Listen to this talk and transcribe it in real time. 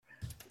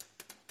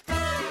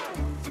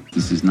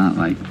This is not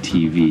like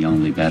TV,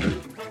 only better.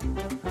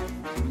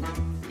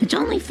 It's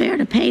only fair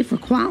to pay for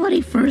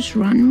quality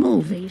first-run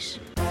movies.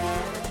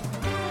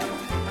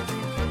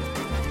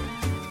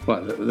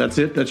 What, that's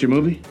it? That's your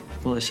movie?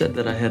 Well, I said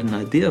that I had an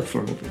idea for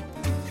a movie.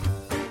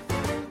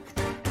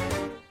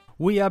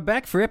 We are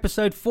back for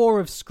episode 4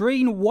 of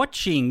Screen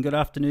Watching. Good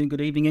afternoon, good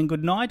evening, and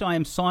good night. I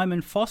am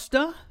Simon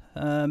Foster,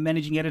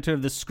 managing editor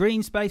of the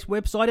Screen Space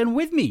website, and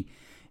with me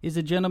is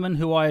a gentleman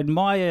who I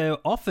admire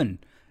often,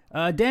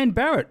 Dan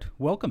Barrett.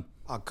 Welcome.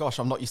 Oh gosh,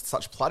 I'm not used to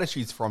such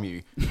platitudes from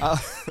you.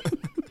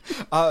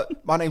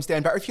 My name's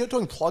Dan Barrett. If you're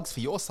doing plugs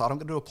for your site, I'm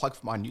going to do a plug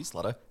for my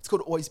newsletter. It's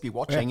called Always Be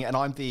Watching, and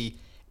I'm the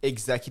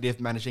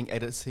executive managing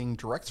editing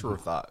director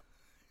of that.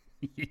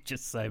 You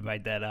just so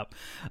made that up.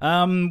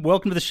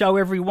 Welcome to the show,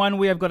 everyone.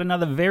 We have got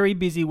another very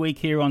busy week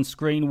here on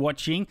Screen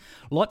Watching.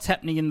 Lots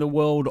happening in the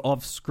world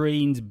of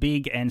screens,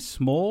 big and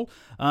small.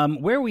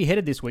 Where are we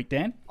headed this week,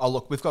 Dan? Oh,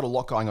 look, we've got a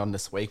lot going on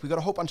this week. We've got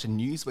a whole bunch of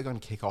news we're going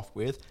to kick off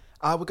with.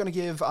 We're going to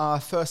give our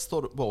first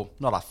thought, well,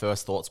 not our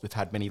first thoughts. We've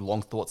had many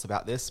long thoughts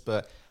about this,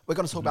 but we're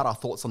going to talk about our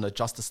thoughts on the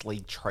Justice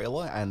League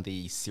trailer and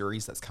the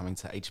series that's coming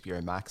to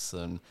HBO Max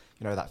and,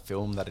 you know, that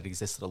film that had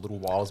existed a little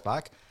whiles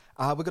back.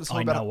 We're going to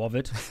talk about know of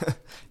it.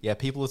 Yeah,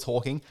 people are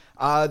talking.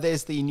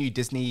 There's the new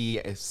Disney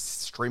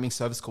streaming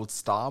service called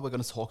Star. We're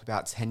going to talk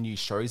about 10 new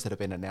shows that have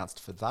been announced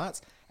for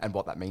that and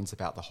what that means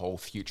about the whole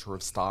future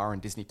of Star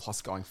and Disney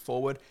Plus going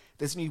forward.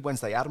 There's a new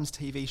Wednesday Addams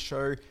TV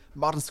show.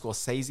 Martin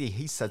Scorsese,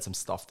 he said some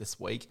stuff this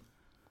week.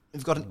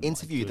 We've got an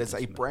interview. There's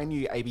a brand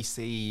new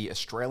ABC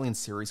Australian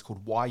series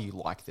called Why You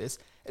Like This.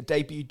 It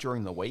debuted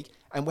during the week,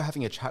 and we're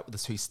having a chat with the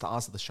two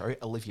stars of the show,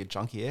 Olivia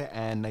Junkier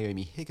and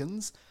Naomi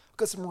Higgins. We've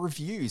got some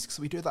reviews, because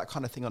we do that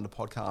kind of thing on the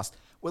podcast.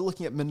 We're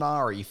looking at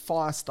Minari,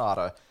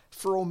 Firestarter,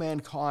 For All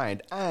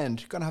Mankind,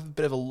 and going to have a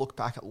bit of a look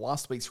back at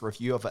last week's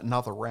review of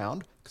Another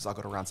Round, because I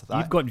got around to that.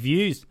 You've got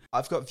views.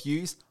 I've got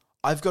views.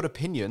 I've got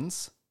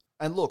opinions.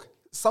 And look,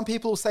 some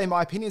people say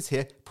my opinions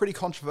here, pretty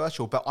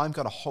controversial, but I'm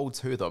going to hold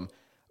to them.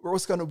 We're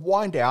also going to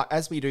wind out,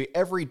 as we do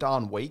every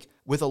darn week,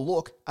 with a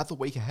look at the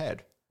week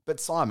ahead. But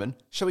Simon,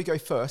 shall we go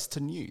first to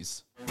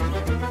news?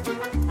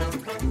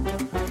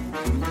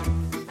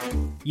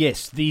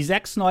 Yes, the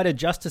Zack Snyder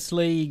Justice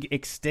League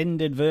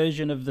extended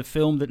version of the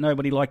film that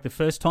nobody liked the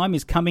first time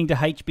is coming to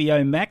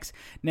HBO Max.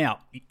 Now,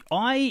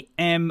 I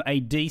am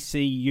a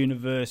DC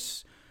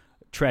Universe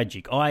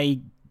tragic.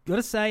 I got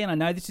to say, and I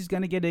know this is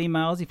going to get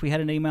emails if we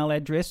had an email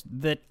address,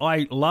 that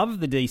I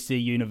love the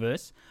DC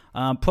Universe,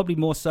 probably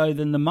more so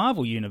than the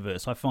Marvel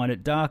Universe. I find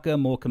it darker,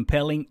 more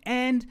compelling,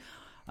 and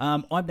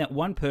I'm that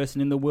one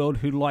person in the world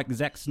who likes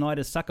Zack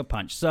Snyder's Sucker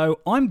Punch.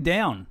 So I'm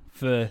down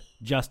for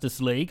Justice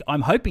League.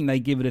 I'm hoping they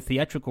give it a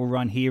theatrical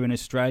run here in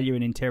Australia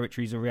and in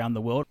territories around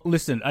the world.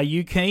 Listen, are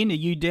you keen? Are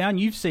you down?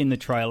 You've seen the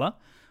trailer.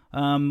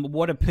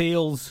 What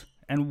appeals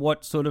and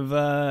what sort of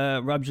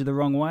rubs you the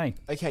wrong way?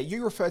 Okay,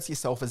 you refer to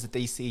yourself as a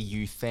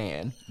DCU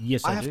fan.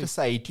 Yes, I have do. to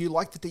say, do you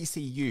like the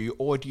DCU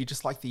or do you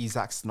just like the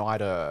Zack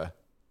Snyder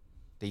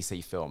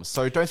DC films?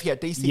 So don't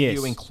forget,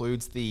 DCU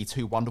includes the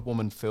 2 Wonder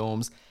Woman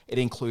films. It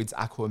includes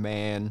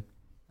Aquaman.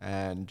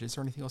 And is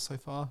there anything else so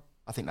far?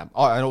 I think that.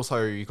 Oh, and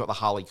also you've got the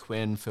Harley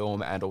Quinn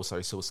film and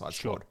also Suicide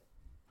Squad.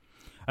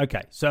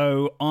 Okay,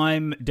 so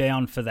I'm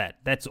down for that.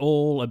 That's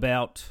all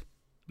about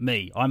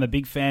me. I'm a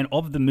big fan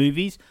of the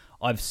movies.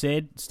 I've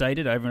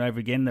stated over and over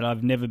again that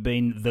I've never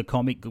been the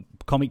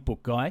comic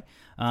book guy.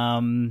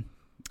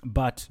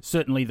 But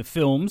certainly the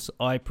films,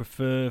 I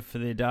prefer for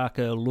their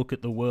darker look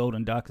at the world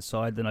and darker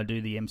side than I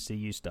do the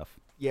MCU stuff.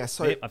 Yeah,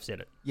 so yep, I've said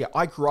it. Yeah,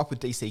 I grew up with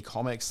DC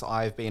Comics.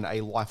 I've been a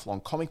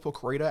lifelong comic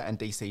book reader, and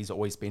DC's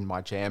always been my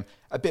jam.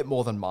 A bit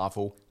more than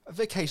Marvel. I've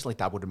occasionally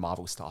dabbled in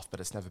Marvel stuff, but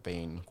it's never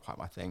been quite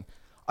my thing.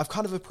 I've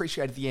kind of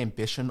appreciated the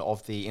ambition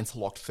of the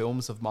interlocked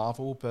films of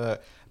Marvel,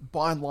 but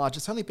by and large,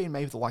 it's only been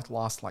maybe the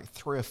last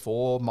 3 or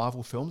 4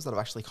 Marvel films that I've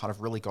actually kind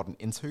of really gotten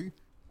into.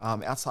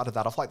 Outside of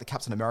that, I've liked the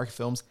Captain America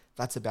films.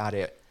 That's about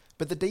it.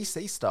 But the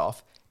DC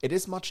stuff, it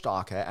is much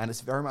darker and it's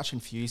very much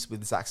infused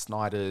with Zack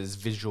Snyder's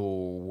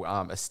visual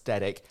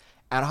aesthetic.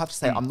 And I have to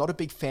say, I'm not a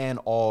big fan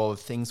of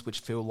things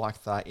which feel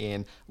like that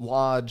in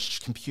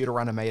large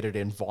computer-animated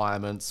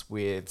environments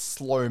with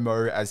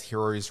slow-mo as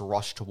heroes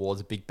rush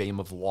towards a big beam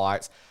of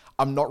light.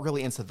 I'm not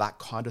really into that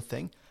kind of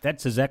thing.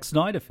 That's a Zack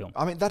Snyder film.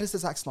 I mean, that is a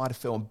Zack Snyder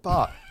film,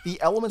 but the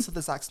elements of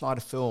the Zack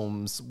Snyder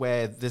films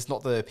where there's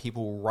not the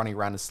people running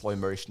around in slow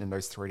motion in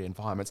those 3D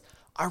environments,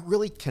 I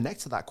really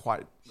connect to that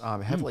quite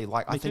heavily.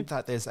 I think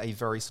that there's a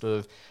very sort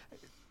of,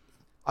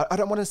 I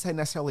don't want to say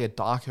necessarily a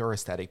darker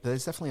aesthetic, but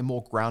there's definitely a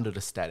more grounded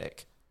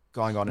aesthetic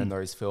going on in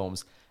those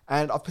films.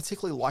 And I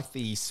particularly like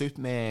the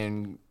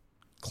Superman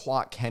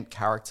Clark Kent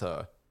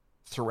character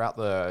throughout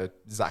the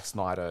Zack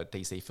Snyder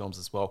DC films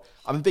as well.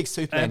 I'm a big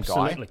Superman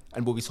guy,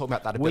 and we'll be talking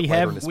about that a bit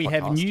later in this podcast. We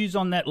have news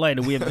on that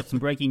later. We have got some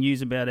breaking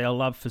news about our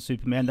love for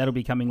Superman. That'll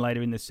be coming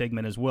later in this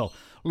segment as well.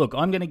 Look,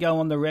 I'm going to go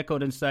on the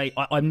record and say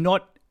I'm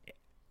not...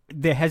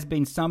 There has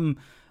been some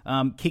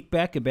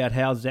kickback about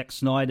how Zack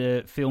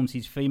Snyder films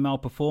his female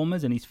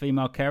performers and his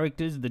female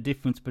characters, the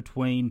difference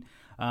between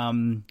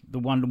the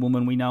Wonder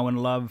Woman we know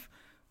and love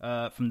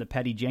from the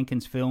Patty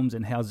Jenkins films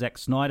and how Zack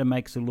Snyder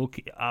makes it look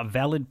are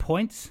valid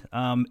points.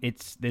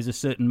 There's a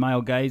certain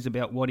male gaze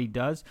about what he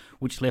does,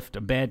 which left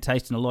a bad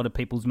taste in a lot of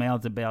people's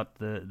mouths about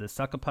the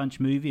Sucker Punch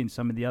movie and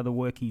some of the other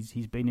work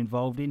he's been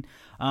involved in.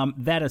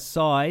 That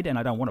aside, and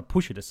I don't want to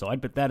push it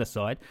aside, but that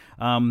aside,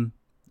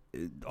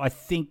 I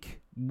think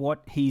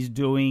what he's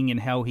doing and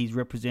how he's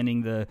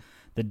representing the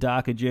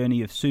darker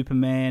journey of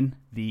Superman,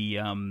 the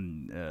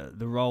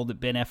role that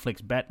Ben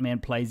Affleck's Batman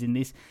plays in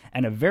this,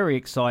 and a very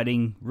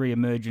exciting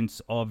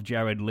reemergence of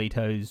Jared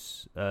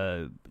Leto's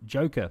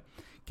Joker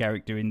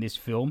character in this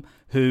film,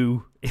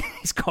 who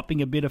is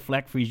copping a bit of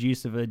flack for his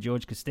use of a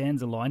George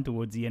Costanza line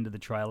towards the end of the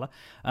trailer.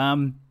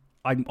 I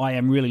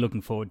am really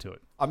looking forward to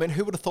it. I mean,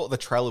 who would have thought the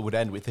trailer would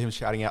end with him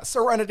shouting out,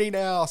 "Serenity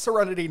now,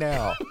 serenity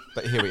now"?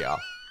 But here we are.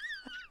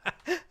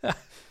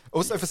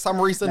 Also, for some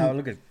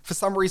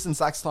reason,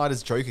 Zack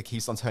Snyder's Joker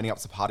keeps on turning up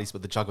to parties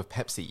with a jug of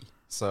Pepsi.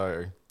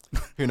 So,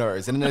 who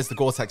knows? And then there's the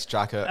Gore-Tex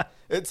jacket.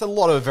 It's a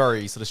lot of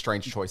very sort of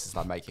strange choices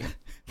I'm making.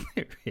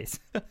 There is.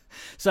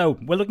 So,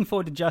 we're looking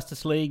forward to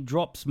Justice League.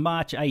 Drops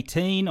March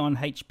 18 on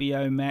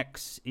HBO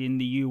Max in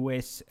the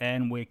US,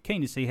 and we're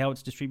keen to see how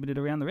it's distributed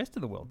around the rest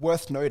of the world.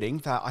 Worth noting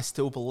that I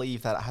still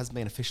believe that it hasn't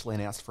been officially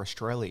announced for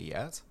Australia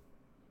yet.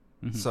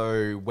 Mm-hmm.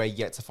 So we're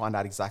yet to find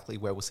out exactly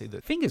where we'll see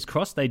the... Fingers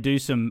crossed they do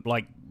some,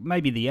 like,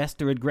 maybe the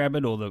Astor would grab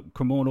it, or the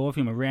Cremorne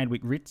Orpheum or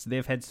Randwick Ritz.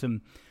 They've had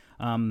some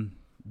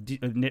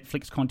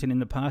Netflix content in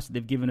the past that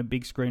they've given a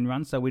big screen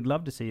run, so we'd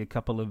love to see a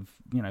couple of,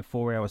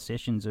 4-hour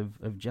sessions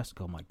of just...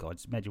 Oh, my God,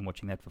 imagine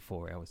watching that for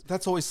 4 hours.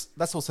 That's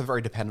also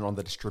very dependent on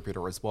the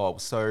distributor as well.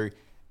 So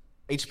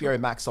HBO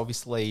Max,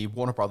 obviously,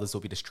 Warner Brothers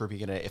will be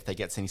distributing it if they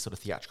get any sort of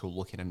theatrical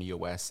look in the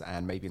US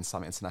and maybe in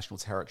some international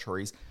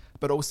territories.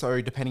 But also,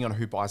 depending on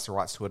who buys the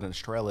rights to it in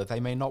Australia, they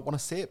may not want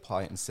to see it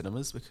play in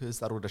cinemas because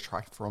that'll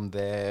detract from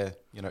their,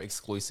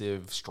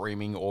 exclusive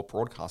streaming or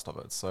broadcast of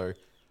it. So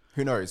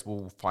who knows?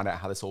 We'll find out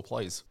how this all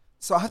plays.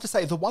 So I have to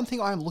say, the one thing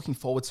I'm looking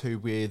forward to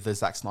with the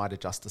Zack Snyder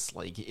Justice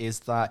League is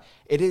that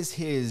it is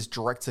his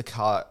director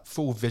cut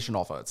full vision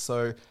of it.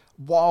 So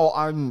while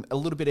I'm a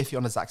little bit iffy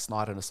on the Zack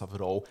Snyder-ness of it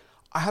all,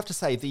 I have to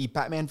say the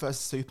Batman vs.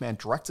 Superman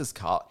director's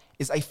cut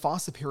is a far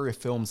superior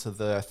film to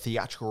the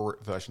theatrical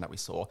version that we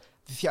saw.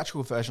 The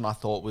theatrical version I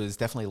thought was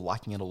definitely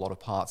lacking in a lot of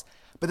parts,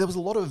 but there was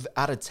a lot of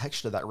added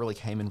texture that really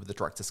came in with the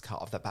director's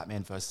cut of that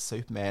Batman vs.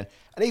 Superman.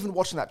 And even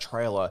watching that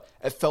trailer,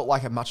 it felt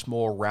like a much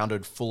more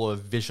rounded, fuller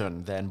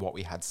vision than what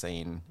we had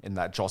seen in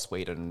that Joss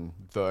Whedon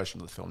version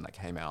of the film that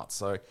came out.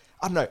 So,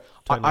 I don't know.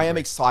 I am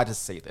excited to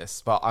see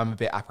this, but I'm a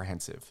bit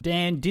apprehensive.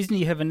 Dan,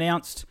 Disney have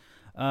announced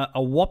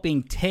a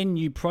whopping 10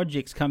 new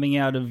projects coming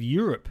out of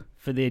Europe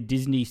for their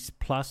Disney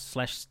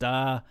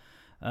Plus/Star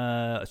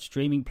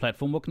streaming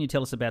platform. What can you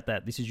tell us about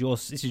that? This is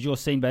your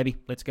scene, baby.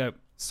 Let's go.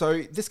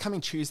 So this coming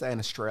Tuesday in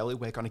Australia,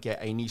 we're going to get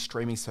a new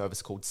streaming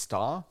service called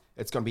Star.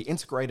 It's going to be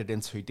integrated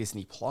into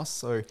Disney Plus.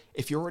 So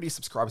if you're already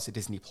subscribed to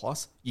Disney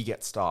Plus, you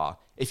get Star.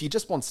 If you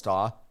just want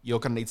Star, you're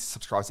going to need to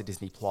subscribe to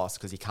Disney Plus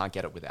because you can't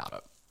get it without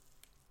it.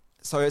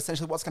 So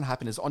essentially what's going to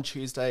happen is on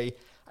Tuesday,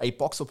 a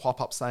box will pop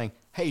up saying,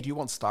 hey, do you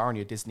want Star on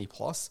your Disney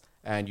Plus?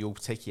 And you'll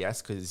tick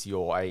yes because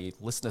you're a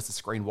listener to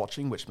screen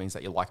watching, which means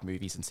that you like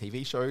movies and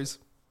TV shows.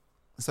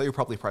 So you'll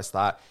probably press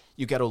that.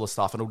 You get all the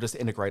stuff and it'll just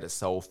integrate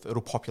itself.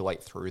 It'll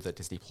populate through the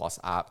Disney Plus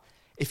app.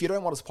 If you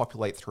don't want it to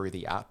populate through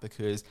the app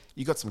because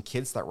you've got some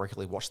kids that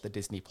regularly watch the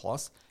Disney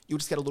Plus, you'll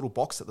just get a little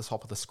box at the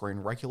top of the screen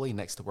regularly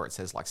next to where it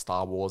says like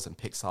Star Wars and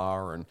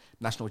Pixar and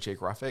National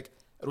Geographic.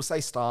 It'll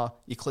say Star.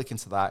 You click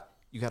into that.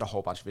 You get a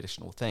whole bunch of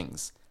additional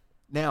things.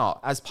 Now,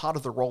 as part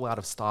of the rollout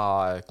of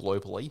Star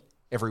globally,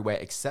 everywhere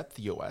except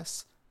the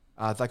US,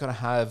 they're going to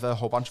have a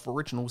whole bunch of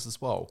originals as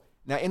well.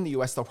 Now, in the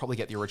US, they'll probably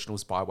get the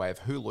originals by way of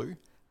Hulu,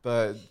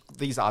 but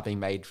these are being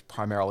made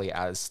primarily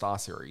as Star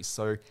series.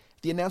 So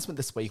the announcement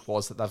this week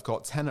was that they've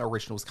got 10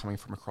 originals coming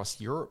from across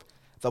Europe.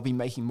 They'll be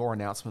making more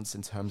announcements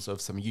in terms of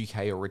some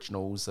UK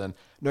originals, and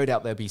no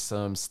doubt there'll be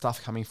some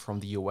stuff coming from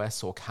the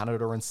US or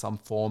Canada in some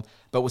form,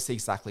 but we'll see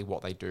exactly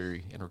what they do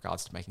in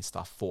regards to making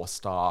stuff for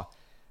Star.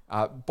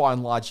 By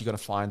and large, you're going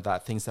to find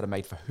that things that are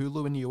made for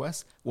Hulu in the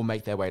US will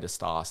make their way to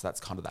Star, so that's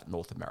kind of that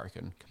North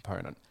American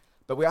component.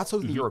 But we are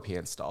talking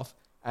European stuff,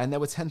 and there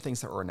were 10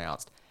 things that were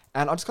announced.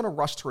 And I'm just going to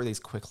rush through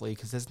these quickly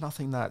because there's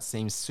nothing that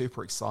seems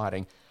super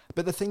exciting.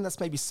 But the thing that's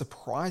maybe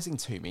surprising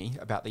to me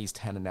about these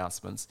 10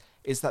 announcements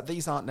is that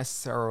these aren't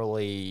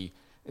necessarily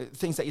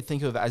things that you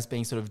think of as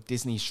being sort of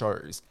Disney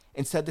shows.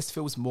 Instead, this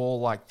feels more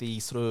like the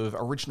sort of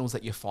originals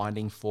that you're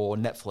finding for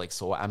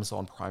Netflix or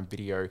Amazon Prime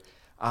Video.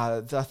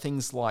 There are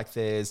things like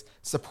there's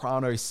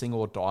Soprano Sing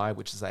or Die,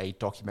 which is a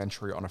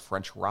documentary on a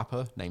French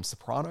rapper named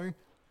Soprano.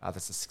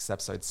 That's a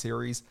 6-episode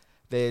series.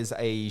 There's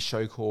a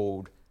show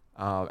called,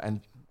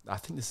 and I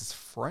think this is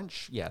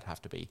French. Yeah, it'd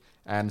have to be.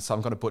 And so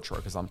I'm going to butcher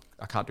it because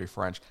I can't do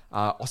French.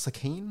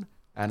 Ossakine,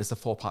 and it's a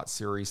 4-part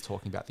series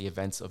talking about the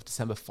events of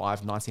December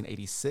 5,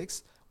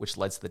 1986, which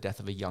led to the death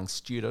of a young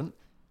student.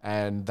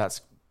 And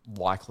that's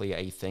likely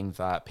a thing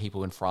that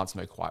people in France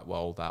know quite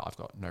well that I've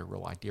got no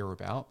real idea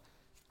about.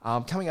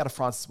 Coming out of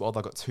France as well,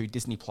 they've got 2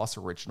 Disney Plus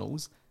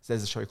originals. So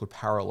there's a show called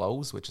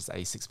Parallels, which is a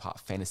 6-part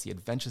fantasy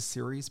adventure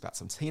series about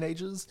some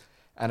teenagers,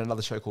 and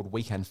another show called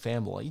Weekend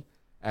Family.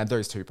 And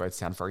those two both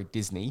sound very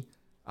Disney.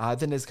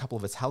 Then there's a couple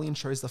of Italian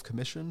shows they've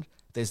commissioned.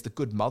 There's The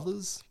Good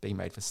Mothers, being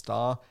made for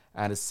Star,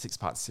 and it's a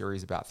 6-part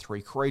series about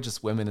 3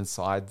 courageous women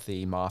inside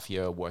the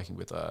mafia working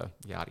with a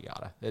yada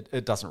yada.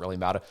 It doesn't really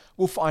matter.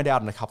 We'll find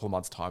out in a couple of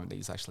months' time when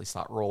these actually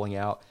start rolling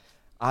out.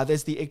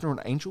 There's The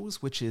Ignorant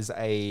Angels, which is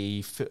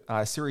a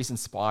series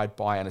inspired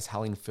by an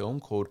Italian film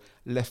called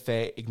Le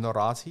Fai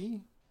Ignorati.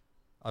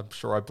 I'm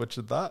sure I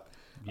butchered that.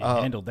 You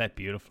handled that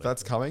beautifully.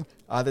 That's coming.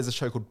 There's a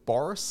show called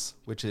Boris,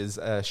 which is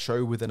a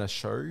show within a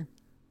show.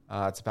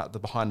 It's about the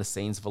behind the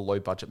scenes of a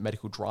low-budget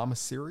medical drama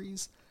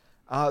series.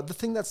 The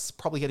thing that's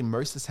probably getting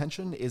most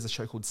attention is a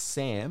show called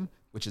Sam,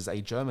 which is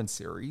a German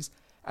series.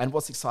 And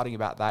what's exciting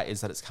about that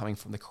is that it's coming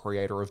from the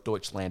creator of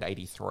Deutschland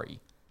 83.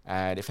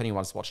 And if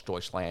anyone's watched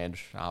Deutschland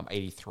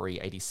 83,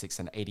 86,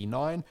 and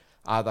 89,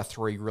 they're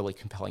 3 really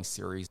compelling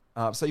series.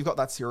 So you've got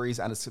that series,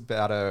 and it's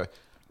about a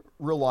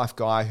real-life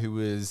guy who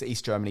was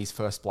East Germany's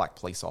first black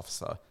police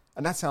officer.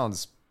 And that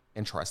sounds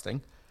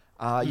interesting.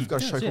 You've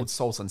got a show called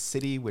Souls and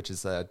City, which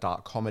is a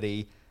dark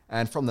comedy.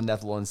 And from the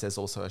Netherlands, there's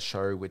also a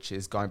show which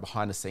is going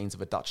behind the scenes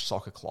of a Dutch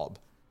soccer club.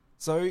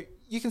 So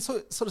you can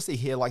sort of see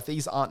here, like,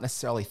 these aren't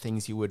necessarily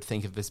things you would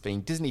think of as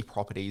being Disney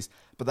properties,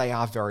 but they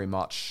are very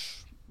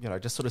much,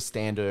 just sort of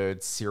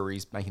standard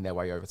series making their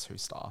way over to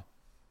Star.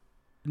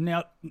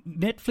 Now,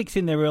 Netflix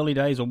in their early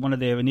days, or one of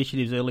their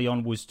initiatives early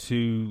on, was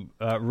to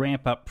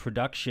ramp up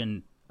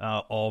production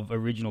of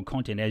original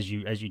content, as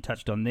you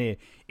touched on there,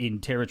 in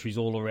territories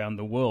all around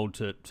the world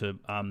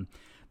to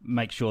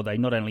make sure they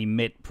not only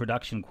met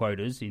production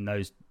quotas in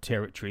those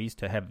territories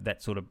to have a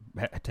sort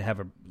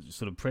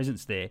of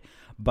presence there,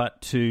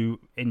 but to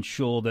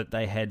ensure that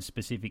they had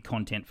specific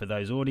content for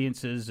those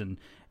audiences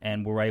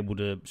and were able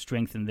to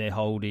strengthen their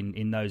hold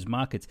in those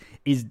markets.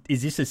 Is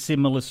this a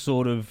similar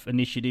sort of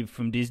initiative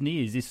from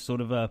Disney? Is this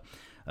sort of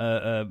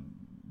a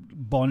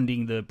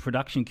bonding the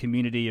production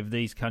community of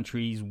these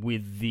countries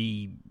with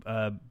the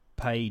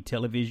paid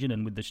television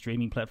and with the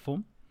streaming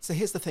platform? So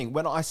here's the thing.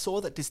 When I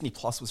saw that Disney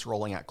Plus was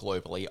rolling out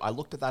globally, I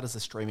looked at that as a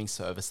streaming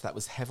service that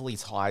was heavily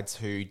tied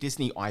to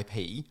Disney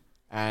IP,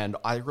 and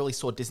I really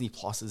saw Disney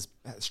Plus as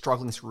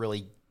struggling to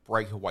really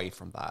break away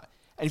from that.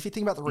 And if you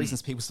think about the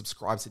reasons people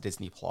subscribe to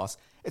Disney Plus,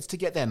 it's to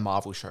get their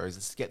Marvel shows,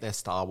 it's to get their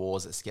Star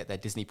Wars, it's to get their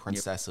Disney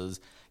princesses.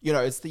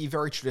 Yep. It's the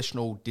very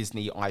traditional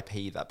Disney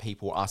IP that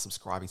people are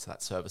subscribing to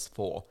that service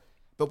for.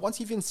 But once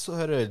you've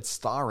inserted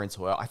Star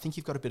into it, I think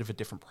you've got a bit of a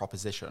different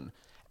proposition.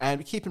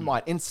 And keep in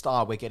mind, in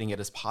Star, we're getting it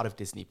as part of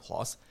Disney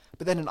Plus,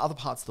 but then in other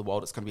parts of the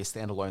world, it's going to be a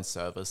standalone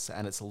service,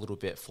 and it's a little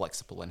bit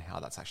flexible in how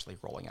that's actually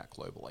rolling out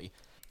globally.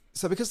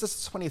 So because this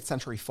is 20th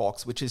Century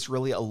Fox, which is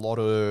really a lot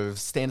of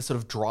standard sort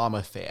of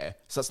drama fare,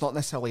 so it's not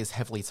necessarily as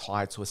heavily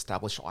tied to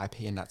established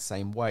IP in that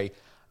same way,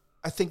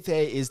 I think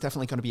there is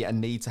definitely going to be a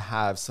need to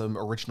have some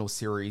original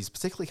series,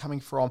 particularly coming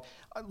from...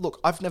 Look,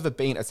 I've never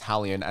been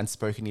Italian and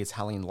spoken the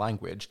Italian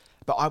language,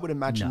 but I would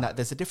imagine that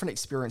there's a different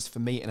experience for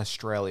me in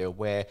Australia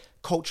where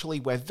culturally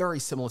we're very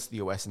similar to the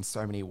US in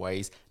so many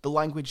ways. The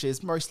language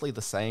is mostly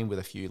the same with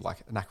a few like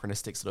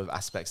anachronistic sort of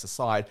aspects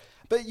aside,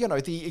 but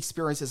the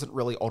experience isn't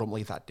really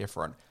ultimately that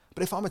different.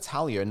 But if I'm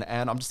Italian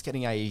and I'm just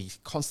getting a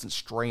constant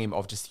stream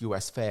of just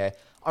US fare,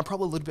 I'm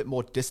probably a little bit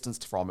more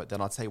distanced from it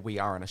than I'd say we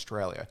are in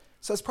Australia.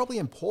 So it's probably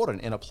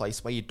important in a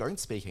place where you don't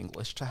speak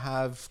English to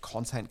have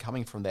content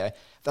coming from there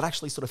that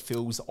actually sort of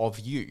feels of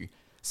you.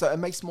 So it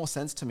makes more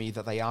sense to me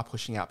that they are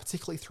pushing out,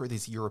 particularly through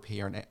these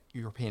European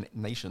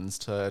nations,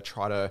 to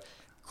try to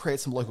create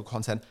some local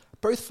content,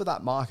 both for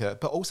that market,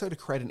 but also to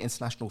create an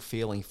international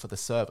feeling for the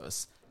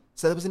service.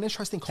 So there was an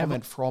interesting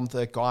comment from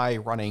the guy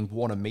running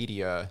Warner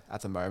Media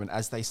at the moment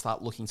as they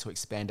start looking to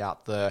expand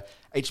out the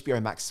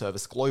HBO Max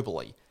service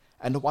globally.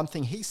 And the one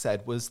thing he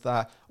said was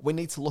that we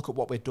need to look at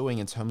what we're doing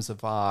in terms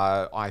of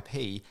our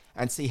IP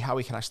and see how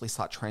we can actually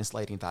start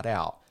translating that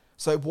out.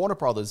 So Warner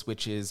Brothers,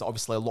 which is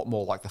obviously a lot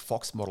more like the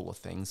Fox model of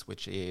things,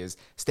 which is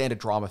standard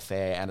drama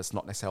fare and it's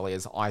not necessarily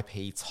as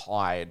IP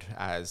tied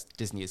as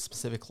Disney is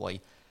specifically,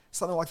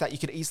 something like that, you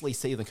could easily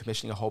see them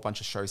commissioning a whole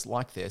bunch of shows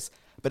like this.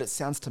 But it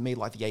sounds to me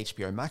like the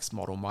HBO Max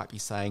model might be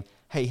saying,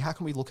 hey, how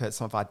can we look at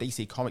some of our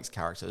DC Comics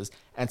characters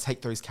and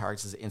take those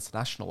characters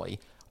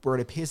internationally? Where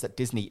it appears that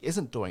Disney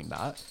isn't doing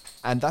that.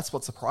 And that's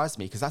what surprised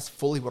me, because that's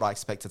fully what I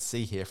expected to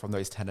see here from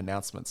those 10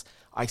 announcements.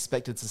 I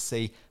expected to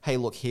see, hey,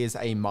 look, here's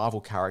a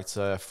Marvel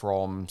character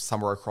from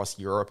somewhere across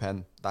Europe,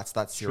 and that's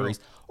that series.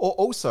 Sure. Or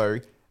also,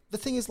 the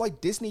thing is,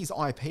 like Disney's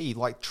IP,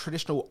 like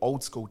traditional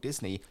old school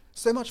Disney,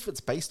 so much of it's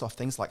based off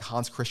things like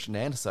Hans Christian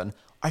Andersen.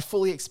 I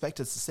fully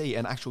expected to see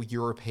an actual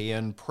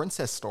European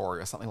princess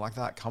story or something like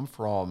that come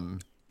from...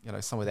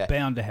 somewhere there.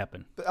 Bound to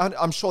happen. But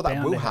I'm sure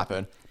that will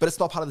happen, but it's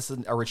not part of this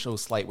original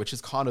slate, which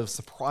is kind of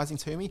surprising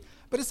to me.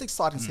 But it's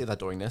exciting to see they're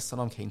doing this,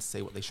 and I'm keen to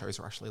see what these shows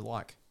are actually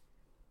like.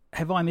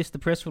 Have I missed the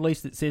press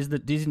release that says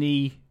that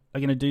Disney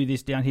are going to do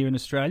this down here in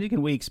Australia?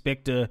 Can we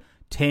expect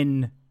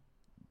 10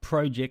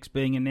 projects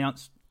being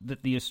announced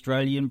that the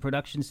Australian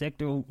production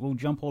sector will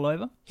jump all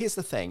over? Here's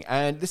the thing,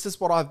 and this is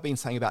what I've been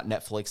saying about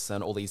Netflix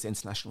and all these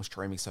international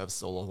streaming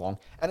services all along,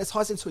 and it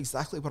ties into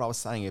exactly what I was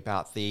saying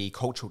about the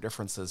cultural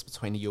differences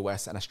between the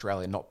US and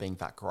Australia not being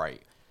that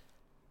great.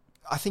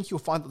 I think you'll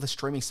find that the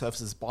streaming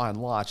services, by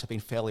and large, have been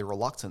fairly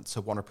reluctant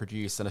to want to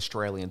produce an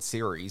Australian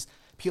series,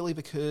 purely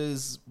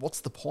because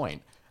what's the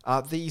point?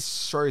 These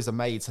shows are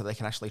made so they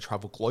can actually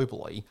travel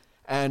globally.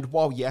 And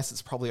while, yes,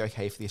 it's probably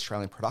okay for the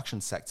Australian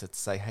production sector to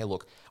say, hey,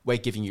 look, we're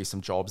giving you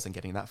some jobs and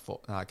getting that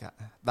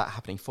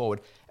happening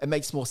forward, it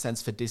makes more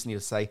sense for Disney to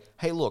say,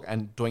 hey, look,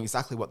 and doing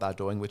exactly what they're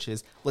doing, which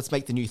is, let's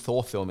make the new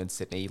Thor film in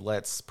Sydney,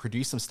 let's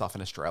produce some stuff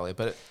in Australia,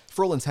 but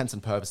for all intents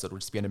and purposes, it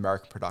would just be an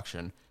American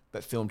production,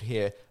 but filmed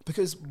here.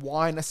 Because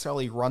why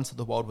necessarily run to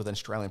the world with an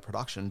Australian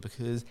production?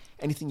 Because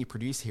anything you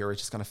produce here is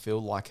just going to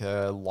feel like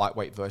a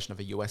lightweight version of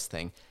a US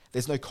thing.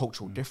 There's no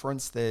cultural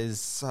difference. There's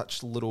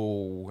such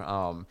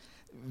little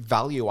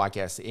value, I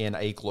guess, in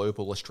a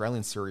global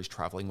Australian series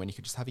traveling when you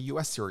could just have a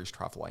US series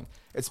traveling.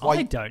 It's why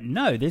I don't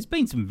know. There's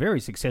been some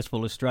very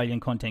successful Australian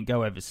content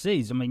go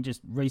overseas. I mean,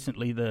 just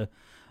recently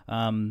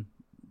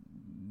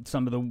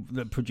some of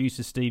the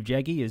producer Steve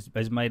Jaggy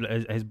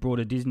has brought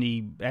a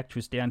Disney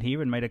actress down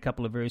here and made a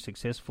couple of very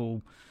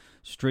successful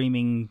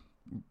streaming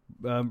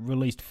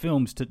released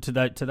films to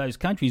those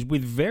countries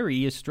with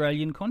very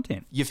Australian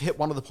content. You've hit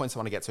one of the points I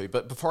want to get to,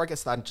 but before I get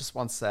to that, in just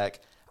one sec,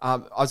 I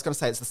was going to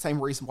say it's the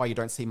same reason why you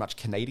don't see much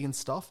Canadian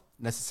stuff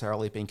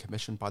necessarily being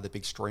commissioned by the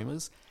big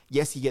streamers.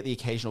 Yes, you get the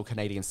occasional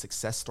Canadian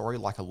success story,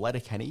 like a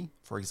Letterkenny,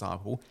 for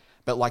example,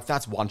 but like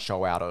that's one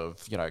show out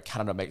of,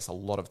 Canada makes a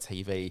lot of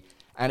TV.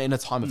 And in a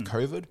time of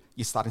COVID,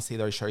 you're starting to see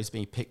those shows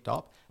being picked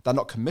up. They're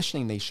not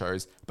commissioning these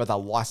shows, but they're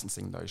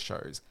licensing those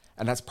shows.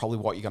 And that's probably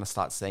what you're going to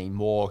start seeing,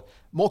 more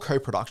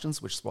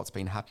co-productions, which is what's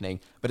been happening.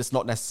 But it's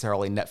not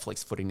necessarily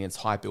Netflix footing the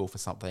entire bill for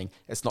something.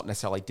 It's not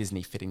necessarily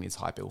Disney fitting the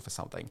entire bill for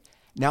something.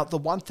 Now, the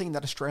one thing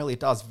that Australia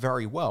does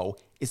very well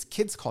is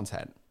kids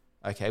content,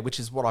 okay, which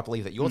is what I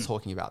believe that you're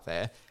talking about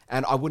there.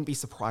 And I wouldn't be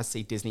surprised to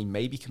see Disney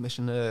maybe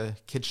commission a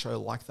kids show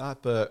like that,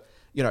 but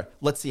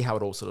let's see how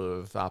it all sort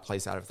of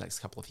plays out over the next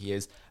couple of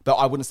years. But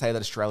I wouldn't say that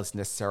Australia is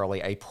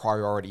necessarily a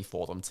priority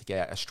for them to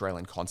get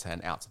Australian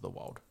content out to the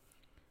world.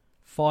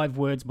 5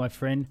 words, my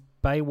friend.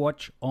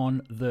 Baywatch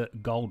on the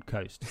Gold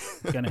Coast.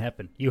 It's going to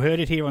happen. You heard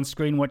it here on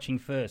Screen Watching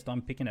First.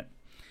 I'm picking it.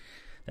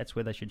 That's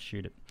where they should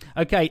shoot it.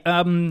 Okay,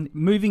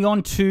 moving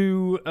on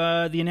to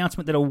the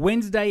announcement that a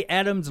Wednesday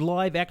Addams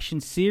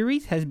live-action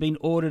series has been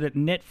ordered at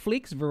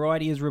Netflix.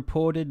 Variety has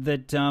reported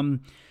that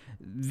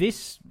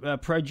this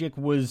project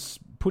was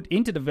put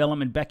into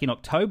development back in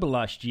October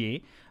last year,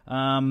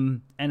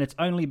 and it's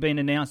only been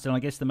announced, and I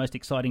guess the most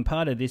exciting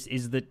part of this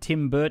is that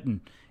Tim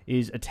Burton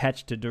is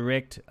attached to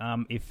direct.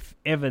 If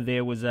ever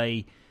there was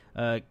a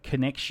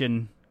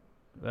connection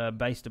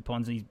based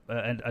upon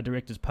a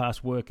director's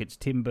past work, it's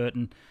Tim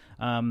Burton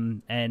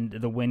and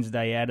the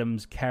Wednesday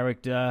Addams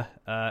character.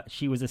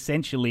 She was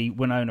essentially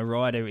Winona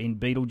Ryder in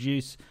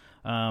Beetlejuice,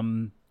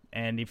 and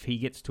if he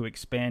gets to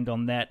expand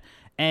on that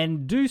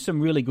and do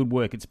some really good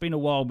work. It's been a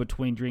while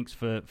between drinks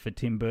for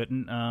Tim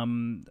Burton.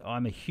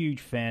 I'm a huge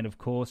fan, of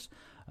course,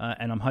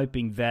 and I'm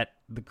hoping that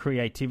the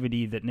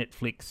creativity that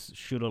Netflix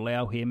should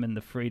allow him and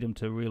the freedom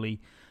to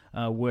really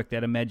work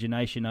that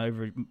imagination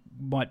over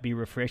might be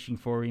refreshing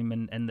for him,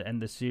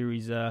 and the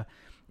series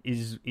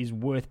is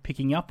worth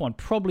picking up on,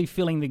 probably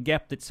filling the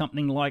gap that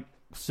something like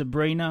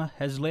Sabrina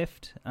has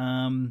left.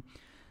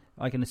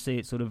 I can see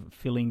it sort of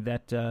filling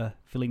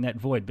that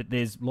void, but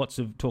there's lots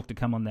of talk to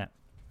come on that.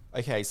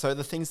 Okay, so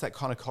the things that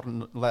kind of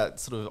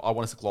I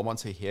wanted to glom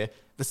onto here,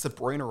 the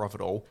Sabrina of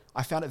it all,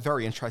 I found it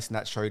very interesting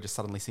that show just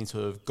suddenly seemed to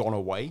have gone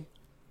away.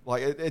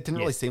 Like, it didn't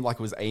really seem like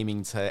it was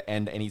aiming to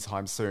end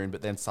anytime soon,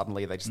 but then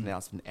suddenly they just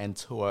announced an end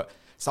to it.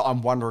 So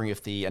I'm wondering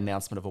if the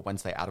announcement of a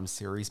Wednesday Addams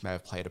series may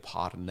have played a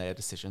part in their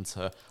decision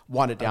to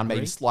wind it down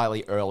maybe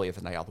slightly earlier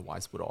than they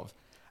otherwise would have.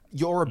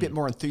 You're a bit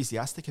more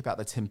enthusiastic about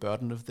the Tim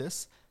Burton of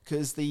this,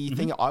 because the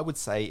thing I would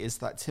say is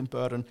that Tim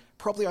Burton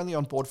probably only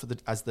on board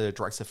as the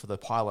director for the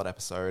pilot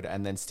episode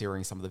and then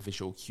steering some of the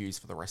visual cues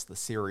for the rest of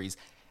the series.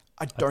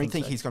 I don't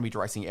think he's going to be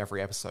directing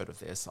every episode of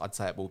this. I'd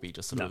say it will be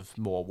just sort of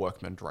more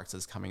workman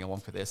directors coming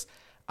along for this.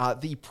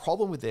 The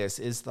problem with this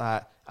is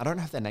that I don't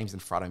have their names in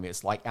front of me.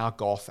 It's like Al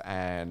Goff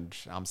and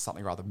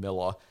something rather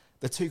Miller,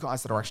 the two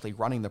guys that are actually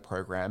running the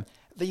program.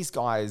 These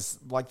guys,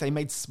 like, they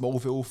made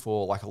Smallville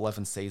for like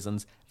 11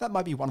 seasons. That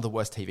might be one of the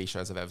worst TV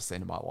shows I've ever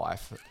seen in my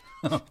life.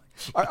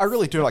 I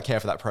really do not care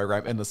for that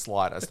program in the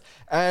slightest.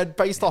 And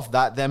based off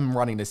that, them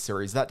running this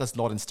series, that does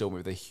not instill me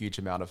with a huge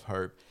amount of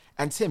hope.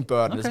 And Tim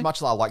Burton, as much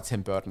as I like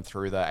Tim Burton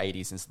through the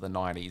 80s into the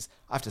 90s,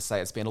 I have to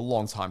say it's been a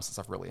long time since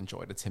I've really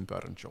enjoyed a Tim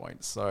Burton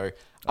joint. So,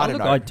 I don't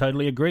know. I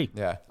totally agree.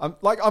 Yeah. I'm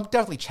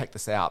definitely check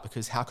this out,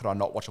 because how could I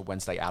not watch a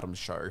Wednesday Addams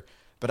show?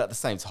 But at the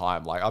same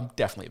time, I'm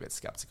definitely a bit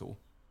skeptical.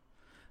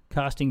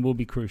 Casting will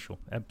be crucial,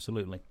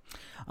 absolutely.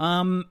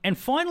 And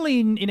finally,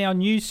 in our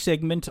news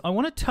segment, I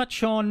want to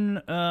touch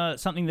on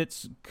something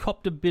that's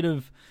copped a bit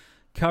of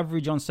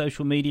coverage on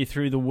social media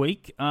through the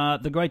week.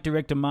 The great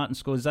director Martin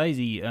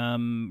Scorsese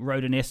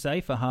wrote an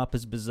essay for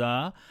Harper's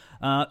Bazaar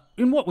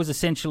in what was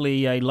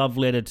essentially a love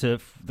letter to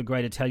the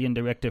great Italian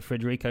director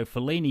Federico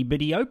Fellini,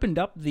 but he opened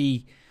up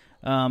the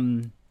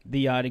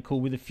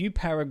article with a few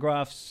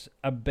paragraphs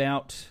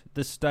about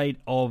the state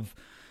of,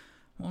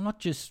 well, not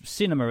just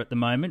cinema at the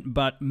moment,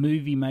 but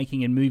movie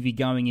making and movie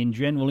going in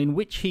general, in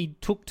which he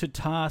took to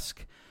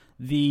task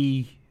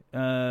the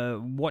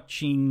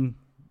watching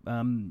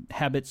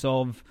habits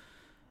of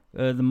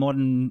the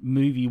modern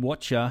movie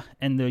watcher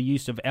and the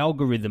use of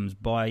algorithms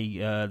by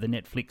the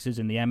Netflixes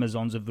and the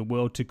Amazons of the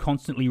world to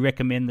constantly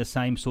recommend the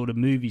same sort of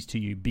movies to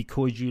you.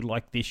 Because you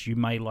like this, you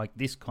may like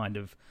this kind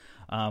of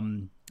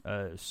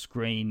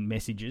screen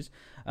messages.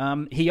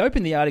 He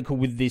opened the article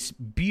with this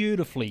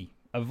beautifully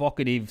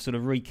evocative sort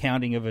of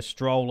recounting of a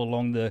stroll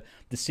along the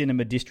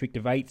cinema district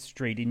of 8th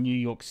Street in New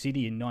York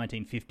City in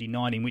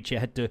 1959, in which you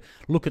had to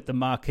look at the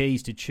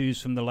marquees to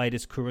choose from the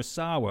latest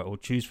Kurosawa or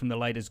choose from the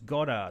latest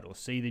Godard or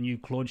see the new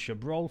Claude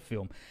Chabrol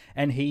film.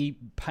 And he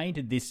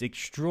painted this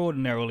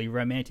extraordinarily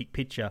romantic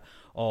picture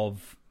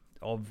of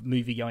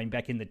movie going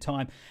back in the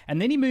time.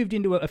 And then he moved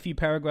into a few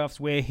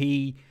paragraphs where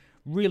he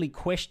really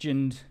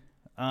questioned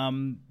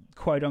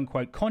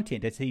quote-unquote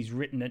content as he's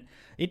written it.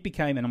 It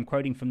became, and I'm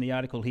quoting from the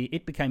article here,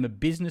 it became a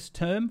business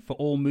term for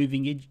all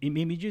moving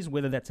images,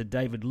 whether that's a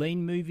David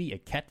Lean movie, a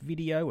cat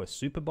video, a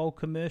Super Bowl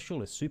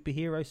commercial, a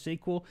superhero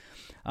sequel.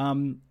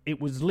 It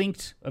was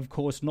linked, of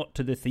course, not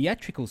to the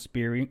theatrical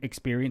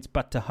experience,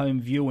 but to home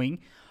viewing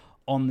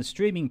on the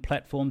streaming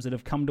platforms that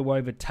have come to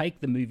overtake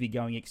the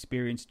movie-going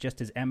experience,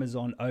 just as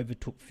Amazon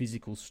overtook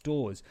physical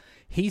stores.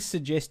 He's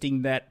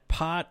suggesting that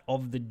part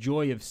of the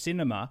joy of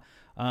cinema,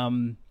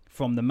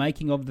 from the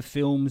making of the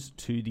films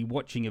to the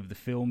watching of the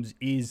films,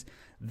 is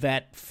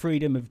that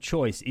freedom of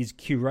choice, is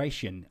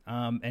curation.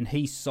 And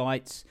he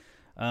cites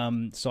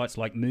sites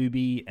like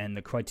Mubi and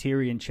the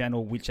Criterion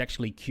Channel, which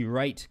actually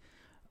curate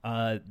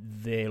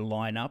their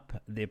lineup,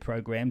 their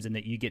programs, and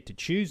that you get to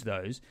choose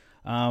those.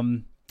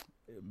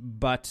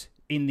 But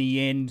in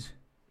the end,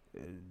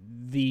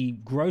 the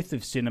growth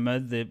of cinema,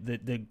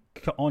 the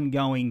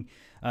ongoing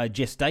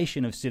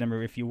gestation of cinema,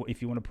 if you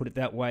want to put it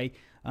that way,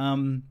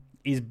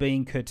 is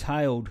being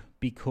curtailed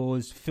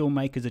because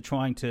filmmakers are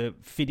trying to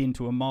fit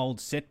into a mold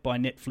set by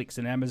Netflix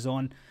and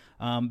Amazon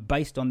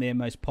based on their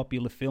most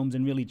popular films,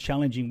 and really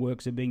challenging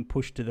works are being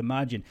pushed to the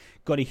margin.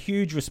 Got a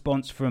huge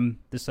response from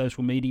the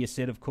social media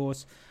set, of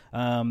course.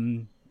 I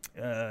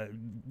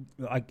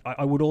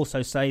would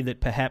also say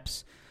that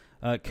perhaps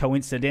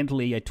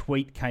coincidentally a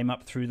tweet came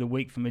up through the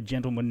week from a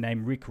gentleman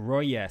named Rick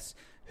Royas,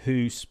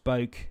 who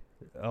spoke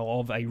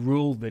of a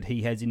rule that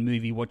he has in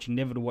movie watching,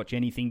 never to watch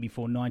anything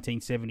before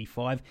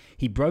 1975.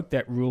 He broke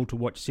that rule to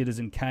watch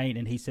Citizen Kane,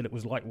 and he said it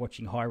was like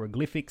watching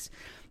hieroglyphics.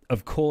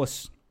 Of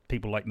course,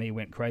 people like me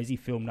went crazy,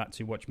 film nuts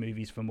who watch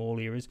movies from all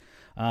eras,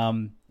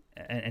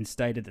 and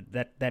stated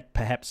that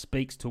perhaps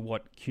speaks to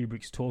what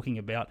Kubrick's talking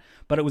about.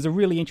 But it was a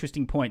really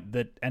interesting point,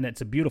 and it's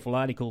a beautiful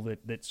article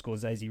that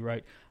Scorsese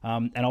wrote,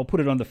 and I'll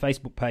put it on the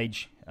Facebook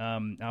page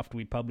after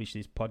we publish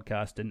this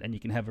podcast, and you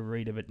can have a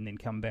read of it and then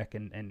come back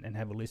and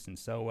have a listen.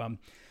 So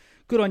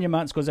good on you,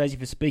 Martin Scorsese,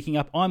 for speaking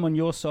up. I'm on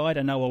your side.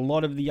 I know a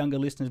lot of the younger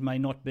listeners may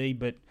not be,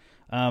 but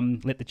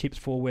let the chips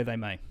fall where they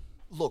may.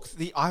 Look,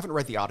 I haven't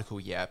read the article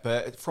yet,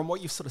 but from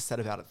what you've sort of said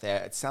about it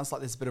there, it sounds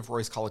like there's a bit of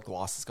rose-colored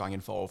glasses going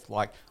involved.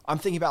 Like, I'm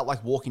thinking about,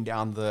 like, walking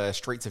down the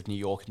streets of New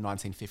York in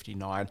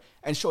 1959,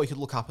 and sure, you could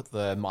look up at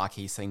the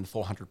marquee seeing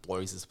 400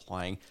 Blows is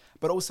playing,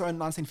 but also in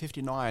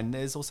 1959,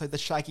 there's also The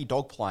Shaggy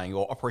Dog playing,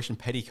 or Operation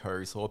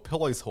Petticoat, or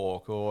Pillow's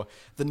Hawk, or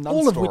The Nun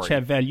All Story. of which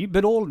have value,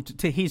 but all,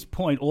 to his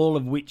point, all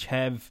of which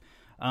have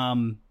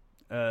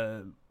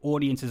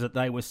audiences that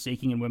they were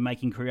seeking and were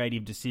making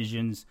creative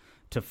decisions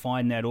to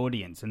find that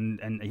audience.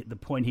 And the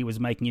point he was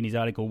making in his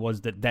article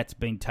was that that's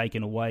been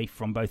taken away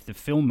from both the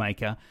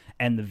filmmaker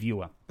and the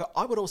viewer. But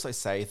I would also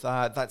say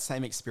that that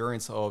same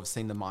experience of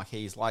seeing the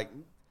marquees, like,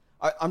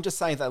 I'm just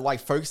saying that, like,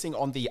 focusing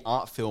on the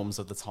art films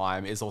of the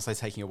time is also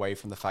taking away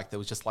from the fact there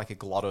was just, like, a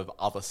glut of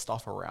other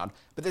stuff around.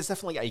 But there's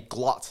definitely a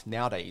glut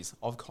nowadays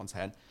of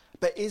content.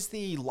 But is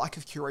the lack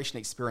of curation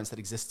experience that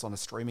exists on a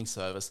streaming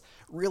service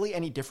really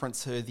any different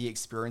to the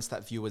experience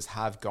that viewers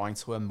have going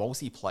to a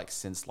multiplex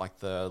since, like,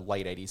 the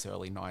late 80s,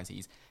 early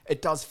 90s?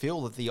 It does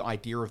feel that the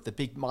idea of the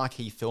big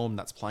marquee film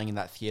that's playing in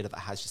that theatre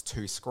that has just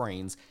 2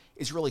 screens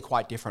is really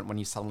quite different when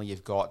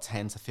you've got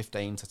 10 to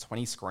 15 to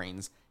 20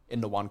 screens in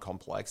the one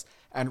complex.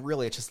 And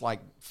really, it's just like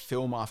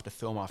film after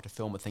film after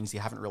film of things you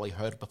haven't really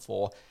heard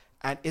before.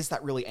 And is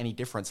that really any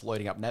difference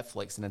loading up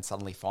Netflix and then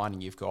suddenly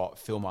finding you've got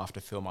film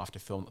after film after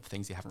film of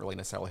things you haven't really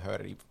necessarily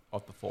heard any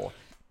of before?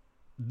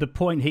 The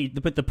point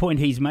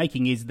he's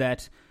making is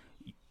that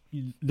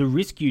the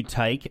risk you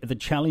take, the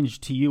challenge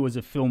to you as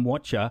a film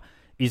watcher,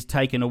 is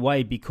taken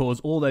away because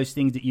all those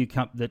things that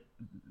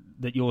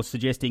you're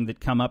suggesting that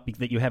come up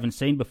that you haven't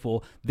seen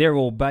before, they're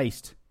all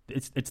based.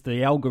 It's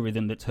the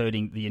algorithm that's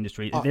hurting the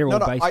industry. They're all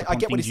based upon I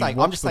get what he's saying.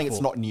 I'm just saying before.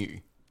 it's not new.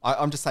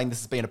 I'm just saying this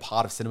has been a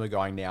part of cinema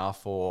going now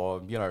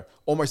for,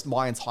 almost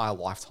my entire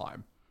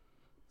lifetime.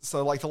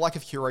 So, like, the lack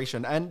of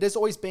curation, and there's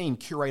always been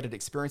curated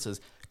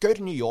experiences. Go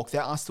to New York,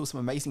 there are still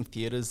some amazing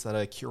theatres that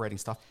are curating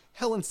stuff.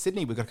 Hell, in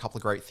Sydney, we've got a couple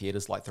of great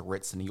theatres like the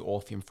Ritz and the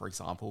Orpheum, for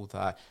example,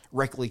 that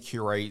regularly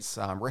curates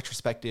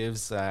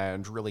retrospectives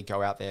and really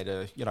go out there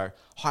to, you know,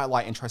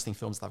 highlight interesting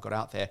films they've got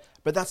out there.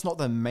 But that's not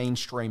the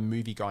mainstream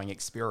movie-going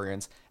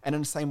experience. And in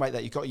the same way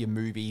that you've got your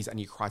movies and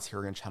your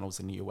Criterion channels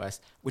in the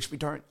US, which we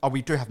don't... Oh,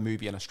 we do have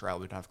Movie in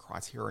Australia, we don't have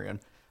Criterion.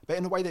 But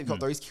in the way that you've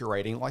got those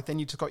curating, like, then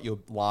you've just got your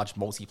large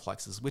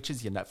multiplexes, which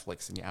is your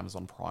Netflix and your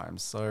Amazon Prime.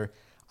 So,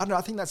 I don't know,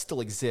 I think that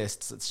still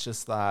exists. It's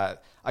just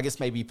that, I guess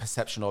maybe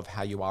perception of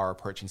how you are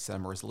approaching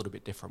cinema is a little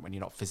bit different when you're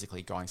not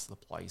physically going to the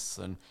place,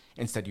 and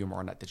instead you're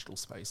more in that digital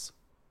space.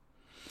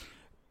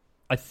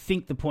 I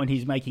think the point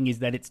he's making is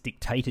that it's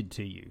dictated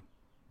to you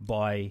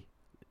by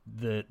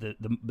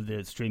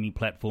the streaming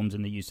platforms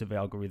and the use of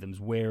algorithms,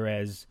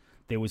 whereas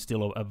there was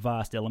still a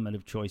vast element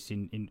of choice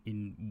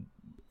in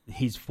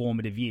his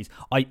formative years.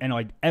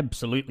 I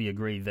absolutely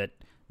agree that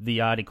the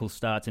article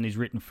starts and is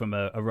written from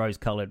a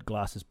rose-coloured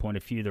glasses point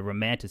of view, the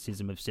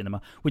romanticism of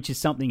cinema, which is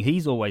something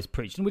he's always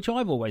preached and which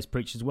I've always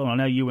preached as well. I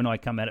know you and I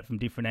come at it from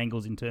different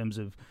angles in terms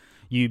of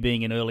you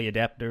being an early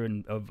adapter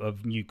and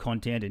of new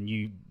content and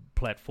new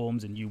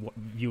platforms and new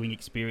viewing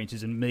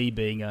experiences, and me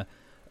being a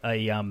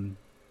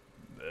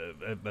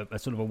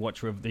sort of a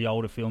watcher of the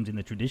older films in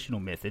the traditional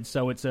method.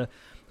 So it's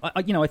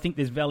I think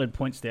there's valid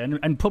points there,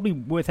 and probably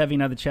worth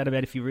having another chat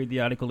about if you read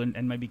the article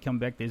and maybe come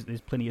back.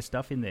 There's plenty of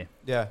stuff in there.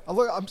 Yeah,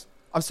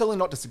 I'm certainly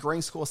not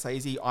disagreeing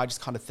Scorsese. I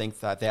just kind of think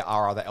that there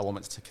are other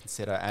elements to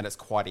consider, and it's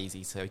quite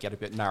easy to get a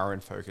bit narrow in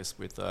focus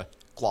with the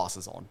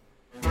glasses on.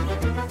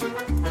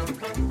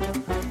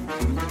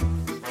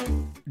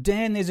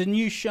 Dan, there's a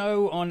new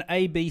show on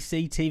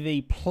ABC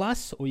TV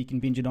Plus, or you can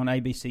binge it on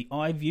ABC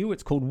iView.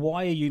 It's called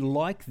Why Are You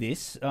Like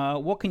This?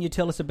 What can you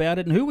tell us about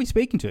it, and who are we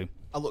speaking to?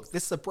 Look,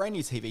 this is a brand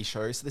new TV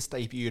show, so this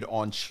debuted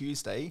on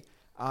Tuesday.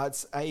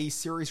 It's a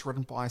series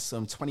written by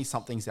some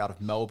 20-somethings out of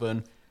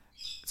Melbourne.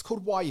 It's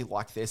called Why Are You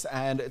Like This?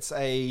 And it's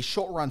a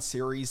short-run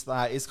series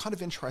that is kind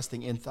of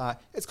interesting in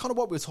that it's kind of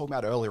what we were talking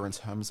about earlier in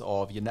terms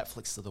of your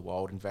Netflix of the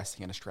world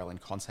investing in Australian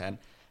content.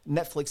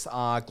 Netflix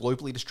are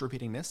globally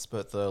distributing this,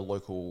 but the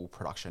local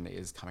production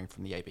is coming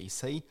from the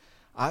ABC.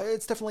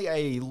 It's definitely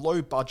a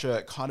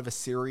low-budget kind of a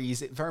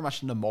series, very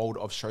much in the mold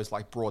of shows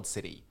like Broad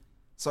City.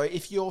 So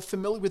if you're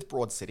familiar with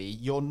Broad City,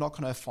 you're not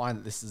going to find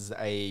that this is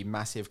a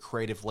massive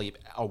creative leap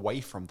away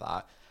from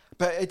that.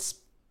 But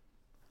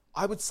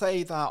I would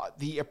say that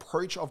the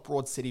approach of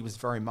Broad City was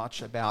very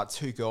much about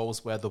two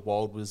girls where the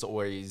world was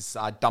always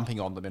dumping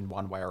on them in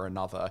one way or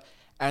another.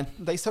 And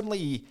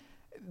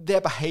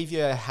their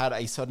behavior had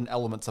a certain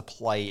element to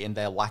play in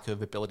their lack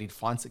of ability to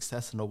find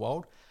success in the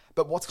world.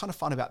 But what's kind of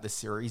fun about this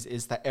series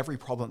is that every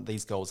problem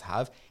these girls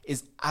have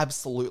is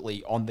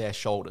absolutely on their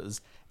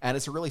shoulders. And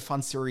it's a really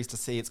fun series to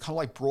see. It's kind of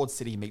like Broad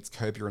City meets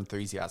Curb Your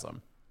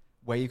Enthusiasm,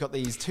 where you've got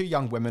these two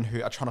young women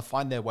who are trying to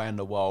find their way in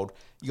the world.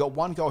 You got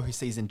one girl who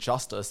sees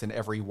injustice in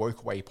every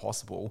woke way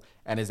possible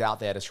and is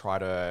out there to try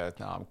to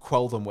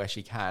quell them where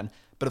she can.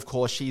 But of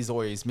course, she's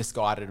always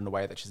misguided in a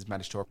way that she's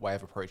managed to a way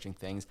of approaching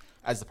things,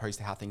 as opposed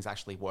to how things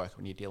actually work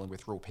when you're dealing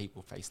with real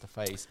people face to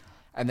face.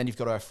 And then you've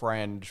got her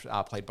friend,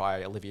 played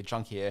by Olivia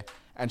Junkier,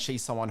 and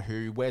she's someone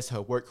who wears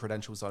her work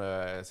credentials on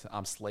her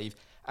sleeve.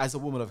 As a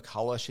woman of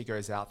colour, she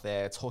goes out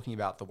there talking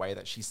about the way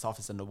that she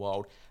suffers in the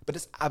world, but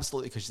it's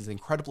absolutely because she's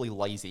incredibly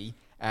lazy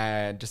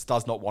and just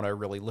does not want to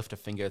really lift a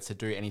finger to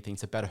do anything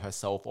to better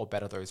herself or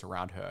better those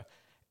around her.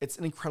 It's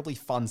an incredibly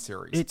fun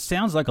series. It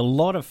sounds like a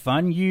lot of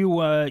fun. You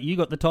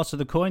got the toss of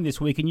the coin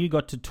this week, and you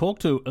got to talk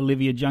to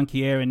Olivia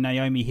Junkier and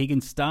Naomi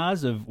Higgins,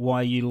 stars of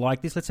Why You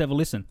Like This. Let's have a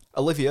listen.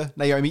 Olivia,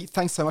 Naomi,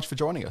 thanks so much for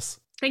joining us.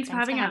 Thanks for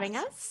having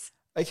us.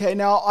 Okay,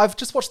 now I've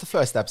just watched the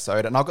first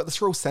episode, and I've got this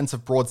real sense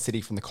of Broad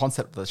City from the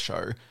concept of the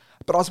show,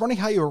 but I was wondering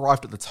how you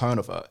arrived at the tone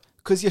of it.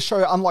 Because your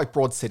show, unlike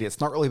Broad City, it's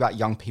not really about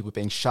young people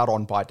being shut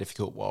on by a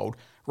difficult world.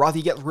 Rather,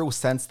 you get the real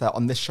sense that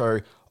on this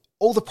show,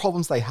 all the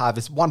problems they have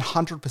is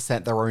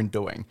 100% their own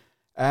doing.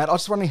 And I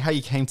was just wondering how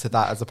you came to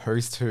that as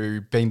opposed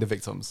to being the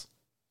victims.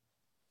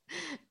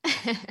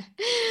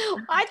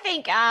 I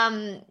think,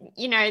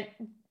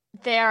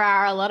 there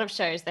are a lot of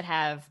shows that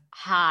have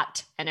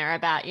heart and are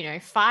about,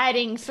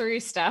 fighting through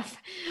stuff.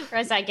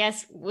 Whereas I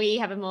guess we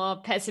have a more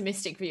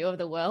pessimistic view of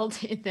the world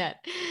in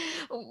that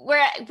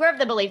we're of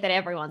the belief that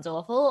everyone's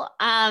awful,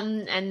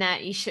 and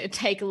that you should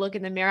take a look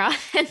in the mirror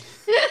and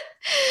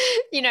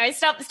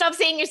stop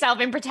seeing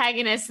yourself in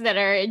protagonists that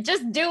are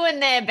just doing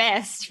their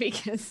best,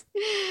 because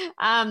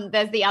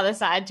there's the other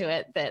side to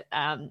it that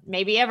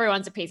maybe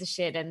everyone's a piece of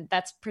shit, and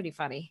that's pretty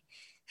funny.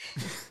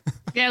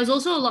 Yeah, it was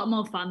also a lot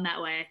more fun that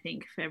way, I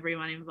think, for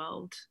everyone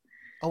involved.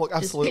 Oh, look,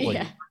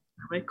 absolutely.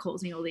 We're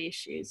causing all the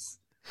issues.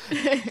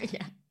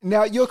 Yeah.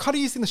 Now, you're kind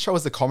of using the show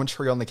as a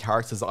commentary on the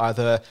characters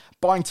either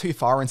buying too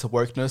far into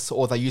wokeness,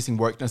 or they're using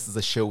wokeness as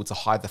a shield to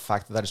hide the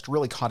fact that they're just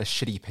really kind of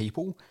shitty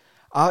people.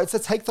 It's a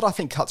take that I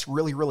think cuts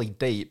really, really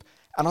deep.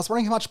 And I was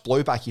wondering how much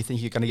blowback you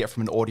think you're going to get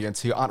from an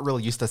audience who aren't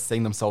really used to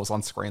seeing themselves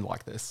on screen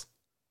like this.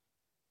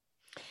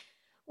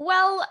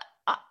 Well,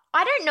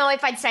 I don't know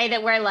if I'd say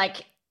that we're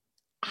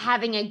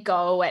having a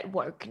go at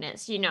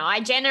wokeness. You know,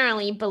 I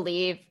generally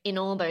believe in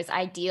all those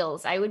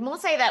ideals. I would more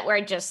say that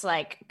we're just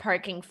like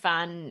poking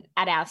fun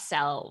at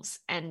ourselves,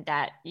 and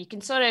that you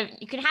can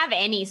have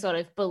any sort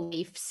of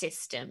belief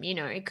system. You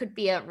know, it could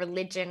be a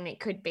religion,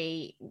 it could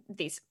be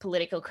these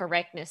political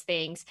correctness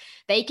things.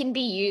 They can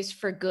be used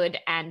for good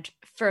and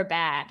for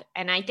bad.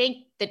 And I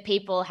think that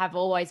people have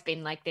always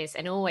been like this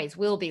and always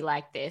will be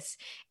like this.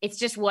 It's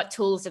just what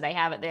tools do they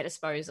have at their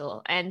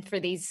disposal? And for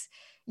these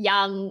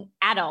young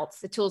adults,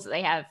 the tools that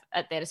they have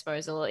at their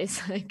disposal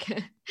is like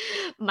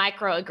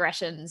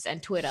microaggressions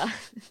and Twitter.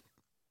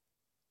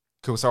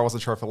 Cool. Sorry, I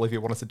wasn't sure if Olivia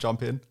wanted to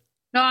jump in.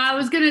 No, I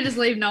was going to just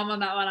leave Nom on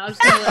that one. I was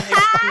going to let him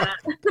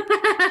do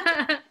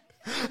that.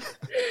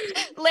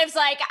 Liv's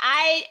like,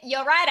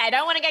 you're right. I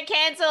don't want to get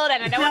cancelled,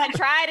 and I don't want to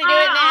try to do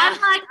it now.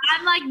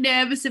 I'm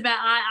nervous about.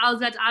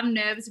 I'm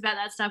nervous about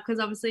that stuff because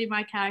obviously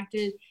my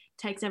character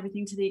takes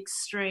everything to the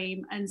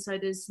extreme, and so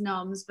does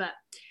Noms. But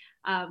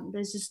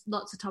there's just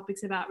lots of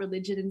topics about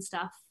religion and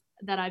stuff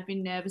that I've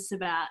been nervous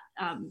about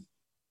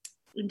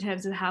in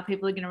terms of how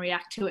people are going to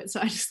react to it.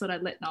 So I just thought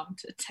I'd let Nom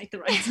to take the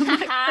reins on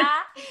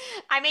that.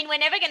 I mean, we're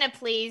never going to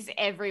please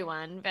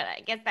everyone, but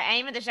I guess the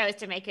aim of the show is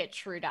to make it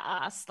true to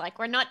us. Like,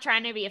 we're not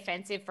trying to be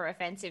offensive for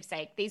offensive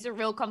sake. These are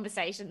real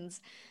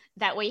conversations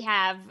that we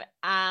have,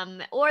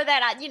 or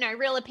that are, you know,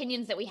 real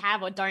opinions that we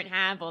have or don't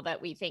have, or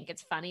that we think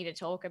it's funny to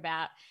talk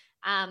about.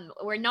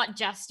 We're not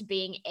just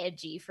being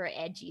edgy for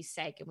edgy's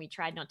sake, and we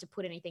tried not to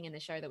put anything in the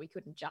show that we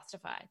couldn't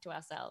justify to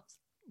ourselves.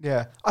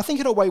 Yeah, I think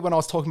in a way when I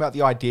was talking about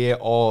the idea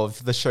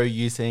of the show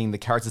using the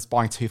characters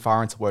buying too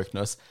far into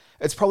wokeness,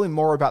 it's probably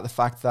more about the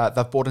fact that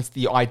they've bought into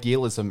the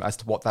idealism as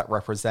to what that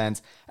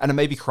represents, and it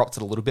may be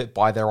corrupted a little bit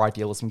by their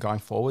idealism going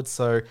forward.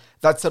 So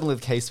that's certainly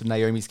the case with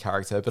Naomi's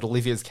character, but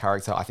Olivia's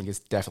character, I think, is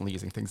definitely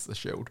using things as a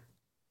shield.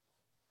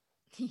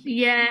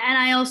 Yeah, and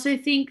I also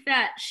think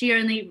that she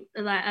only,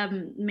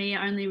 Mia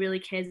only really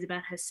cares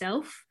about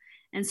herself,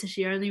 and so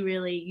she only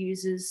really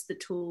uses the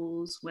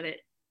tools when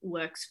it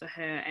works for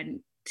her and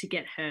to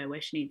get her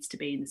where she needs to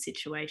be in the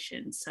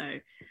situation. So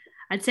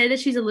I'd say that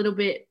she's a little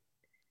bit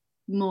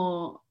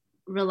more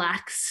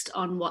relaxed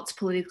on what's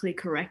politically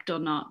correct or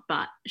not,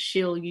 but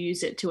she'll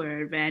use it to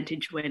her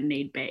advantage when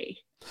need be.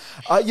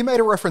 You made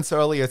a reference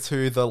earlier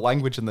to the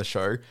language in the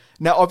show.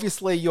 Now,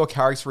 obviously, your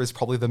character is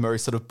probably the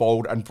most sort of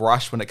bold and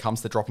brash when it comes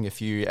to dropping a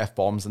few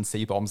F-bombs and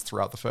C-bombs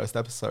throughout the first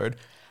episode.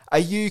 Are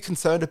you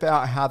concerned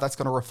about how that's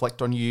going to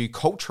reflect on you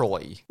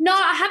culturally? No,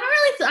 I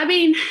haven't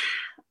really...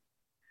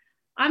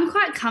 I'm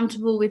quite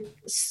comfortable with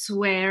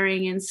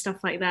swearing and stuff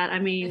like that. I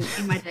mean,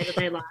 in my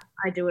day-to-day life,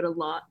 I do it a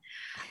lot.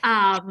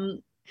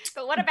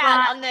 But what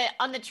about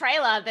on the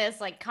trailer? There's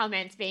like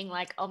comments being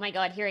like, "Oh my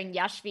god, hearing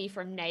Yashvi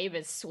from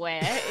Neighbours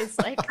swear is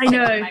like I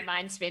know my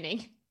mind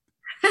spinning."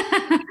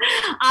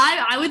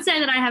 I would say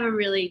that I have a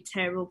really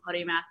terrible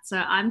potty mouth, so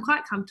I'm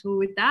quite comfortable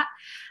with that.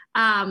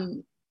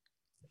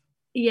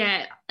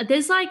 Yeah,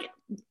 there's like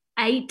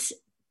 8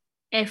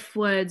 F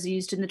words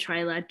used in the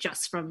trailer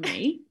just from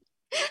me.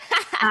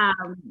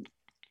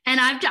 And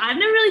I've never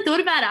really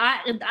thought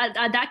about it.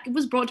 That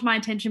was brought to my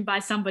attention by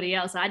somebody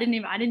else. I didn't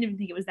even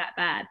think it was that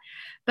bad.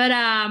 But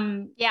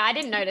yeah, I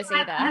didn't notice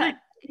either.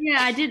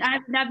 I did.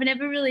 I've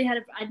never really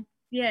had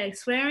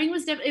swearing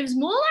was it was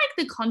more like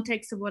the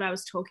context of what I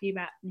was talking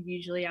about.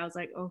 Usually, I was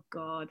like, oh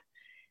god,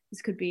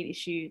 this could be an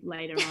issue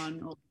later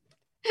on or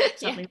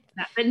something like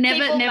that. But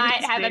never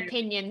might have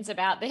opinions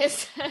about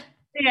this.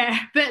 Yeah,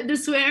 but the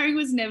swearing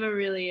was never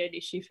really an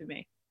issue for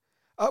me.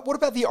 What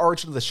about the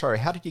origin of the show?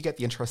 How did you get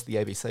the interest of the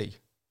ABC?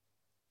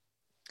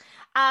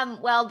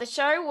 Well, the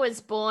show was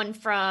born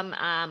from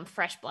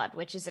Fresh Blood,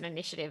 which is an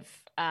initiative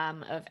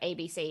of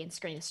ABC and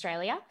Screen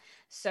Australia.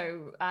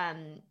 So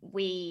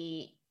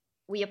we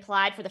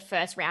applied for the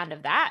first round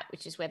of that,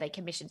 which is where they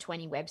commissioned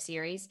 20 web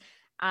series.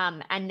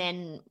 And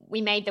then we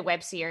made the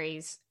web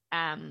series.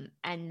 And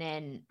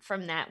then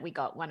from that, we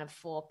got one of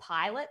 4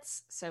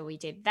 pilots. So we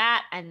did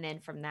that. And then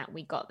from that,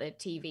 we got the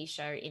TV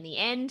show in the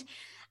end.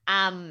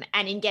 And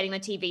in getting the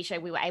TV show,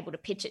 we were able to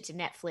pitch it to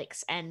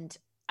Netflix, and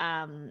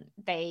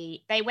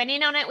they went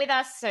in on it with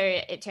us. So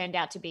it turned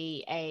out to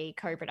be a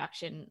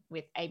co-production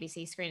with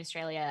ABC, Screen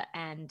Australia,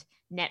 and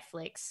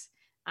Netflix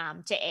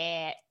to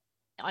air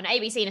on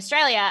ABC in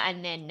Australia,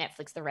 and then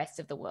Netflix the rest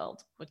of the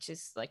world, which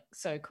is like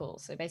so cool.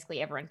 So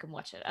basically everyone can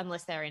watch it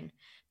unless they're in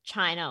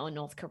China or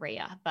North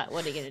Korea. But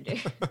what are you going to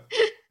do?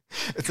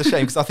 It's a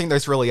shame because I think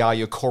those really are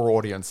your core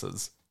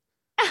audiences.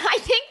 I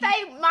think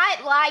they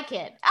might like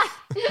it.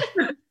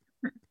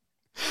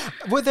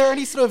 Were there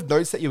any sort of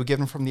notes that you were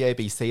given from the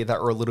ABC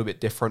that were a little bit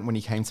different when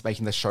you came to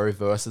making the show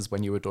versus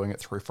when you were doing it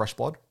through Fresh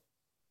Blood?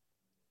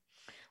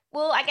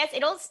 Well, I guess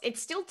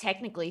it's still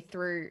technically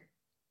through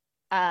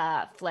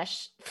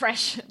Fresh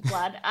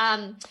Blood.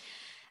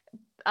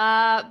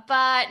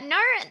 But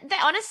no,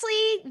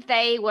 honestly,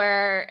 they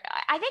were...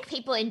 I think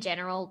people in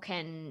general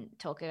can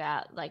talk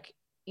about, like,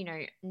 you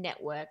know,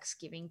 networks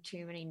giving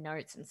too many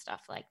notes and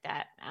stuff like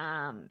that,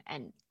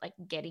 and like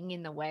getting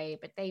in the way,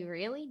 but they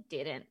really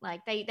didn't.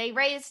 Like they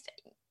raised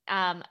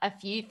a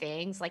few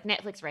things, like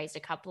Netflix raised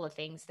a couple of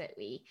things that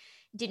we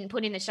didn't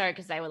put in the show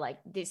because they were like,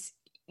 this,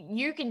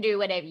 you can do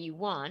whatever you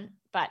want,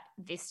 but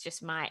this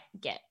just might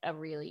get a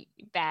really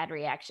bad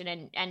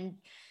reaction. And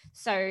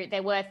so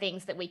there were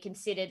things that we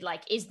considered,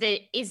 like, is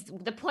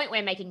the point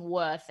we're making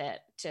worth it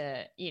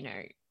to, you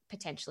know,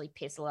 potentially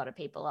piss a lot of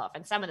people off?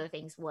 And some of the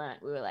things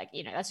weren't. We were like,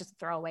 you know, that's just a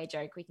throwaway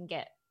joke. We can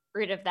get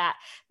rid of that.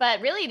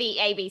 But really the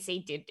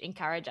ABC did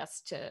encourage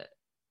us to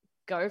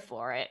go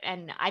for it.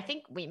 And I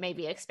think we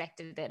maybe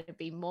expected there to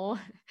be more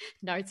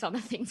notes on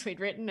the things we'd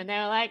written. And they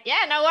were like,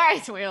 yeah, no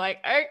worries. And we were like,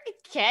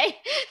 okay.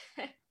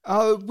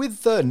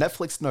 With the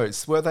Netflix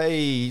notes, were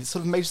they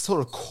sort of made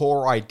sort of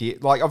core idea?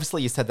 Like,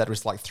 obviously you said that it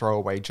was like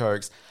throwaway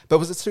jokes, but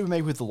was it sort of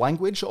made with the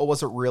language, or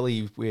was it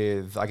really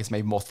with, I guess,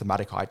 maybe more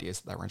thematic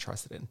ideas that they were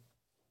interested in?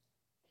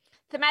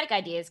 Thematic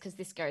ideas, because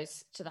this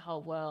goes to the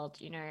whole world,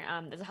 you know.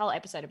 There's a whole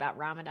episode about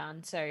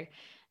Ramadan. So,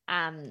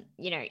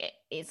 you know,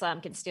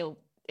 Islam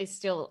is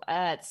still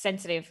a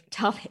sensitive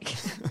topic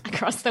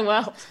across the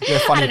world. Yeah,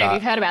 I don't know if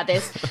you've heard about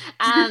this.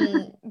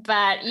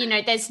 But, you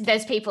know,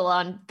 there's people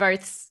on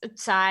both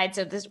sides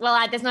of this.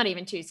 Well, there's not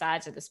even two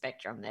sides of the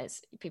spectrum.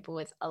 There's people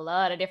with a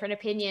lot of different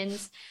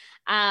opinions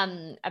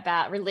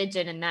about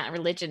religion, and that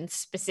religion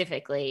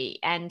specifically.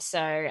 And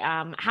so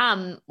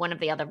Hum, one of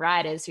the other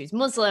writers who's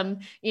Muslim,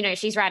 you know,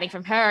 she's writing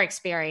from her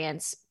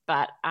experience,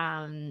 but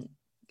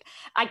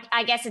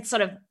I guess it's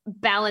sort of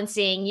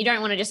balancing. You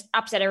don't want to just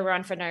upset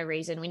everyone for no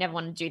reason. We never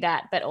want to do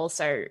that. But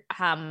also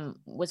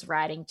was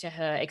writing to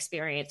her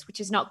experience, which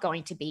is not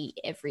going to be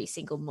every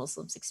single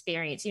Muslim's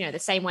experience. You know, the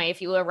same way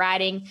if you were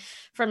writing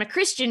from a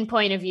Christian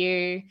point of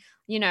view,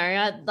 you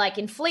know, like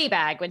in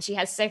Fleabag when she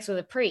has sex with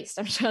a priest.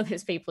 I'm sure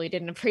there's people who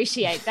didn't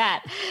appreciate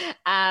that.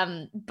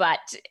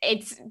 But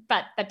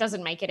that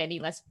doesn't make it any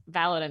less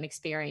valid an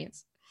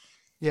experience.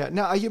 Yeah.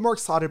 Now, are you more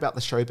excited about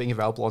the show being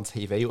available on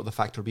TV, or the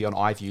fact it will be on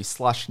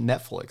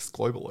iView/Netflix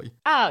globally?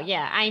 Oh,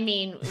 yeah. I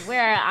mean,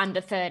 we're under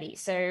 30,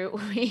 so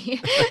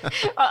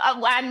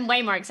I'm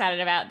way more excited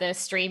about the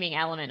streaming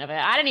element of it.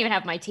 I don't even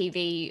have my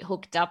TV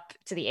hooked up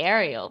to the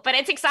aerial, but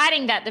it's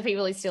exciting that the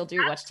people who still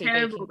do watch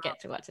TV can get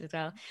to watch it as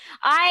well.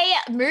 I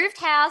moved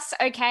house.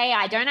 Okay.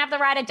 I don't have the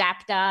right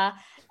adapter.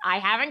 I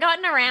haven't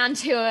gotten around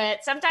to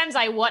it. Sometimes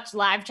I watch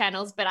live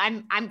channels, but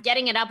I'm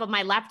getting it up on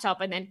my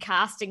laptop and then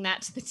casting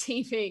that to the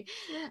TV,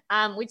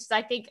 which is,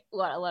 I think,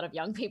 what a lot of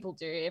young people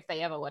do if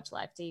they ever watch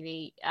live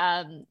TV.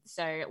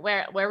 So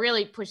we're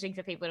really pushing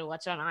for people to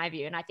watch it on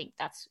iView, and I think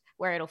that's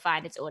where it'll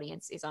find its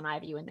audience, is on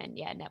iView, and then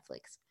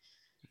Netflix.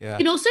 Yeah. You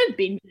can also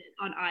binge it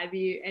on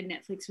iView and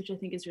Netflix, which I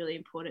think is really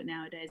important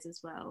nowadays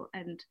as well.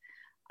 And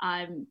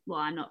I'm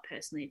not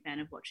personally a fan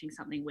of watching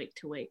something week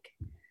to week.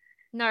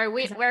 No,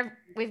 we've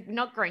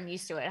not grown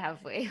used to it,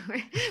 have we?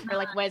 We're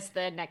like, where's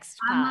the next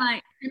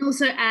part? And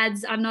also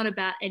ads. I'm not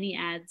about any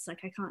ads. Like,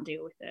 I can't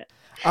deal with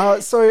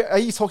it. So are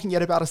you talking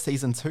yet about a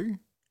season 2?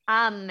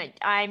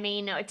 I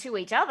mean, to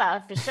each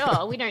other, for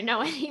sure. We don't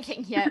know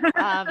anything yet.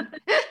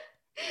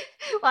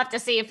 We'll have to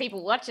see if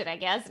people watch it, I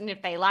guess, and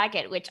if they like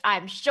it, which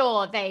I'm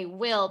sure they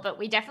will, but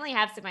we definitely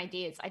have some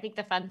ideas. I think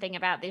the fun thing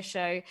about this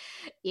show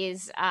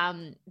is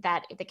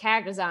that the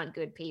characters aren't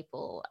good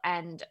people.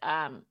 And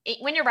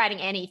when you're writing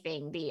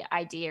anything, the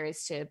idea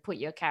is to put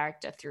your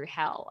character through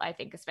hell, I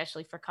think,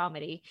 especially for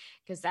comedy,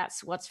 because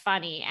that's what's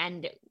funny.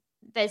 And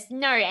there's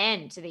no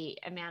end to the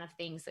amount of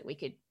things that we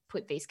could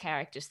put these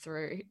characters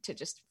through to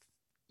just,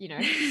 you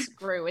know,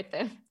 screw with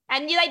them.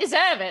 And they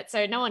deserve it,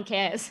 so no one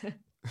cares.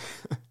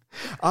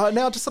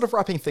 Now, just sort of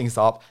wrapping things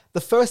up, the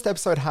first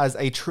episode has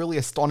a truly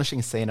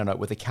astonishing scene in it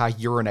with a cow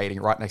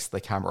urinating right next to the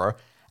camera.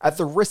 At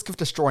the risk of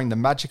destroying the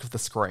magic of the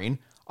screen,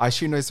 I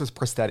assume those was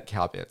prosthetic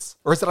cow bits.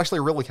 Or is it actually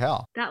a real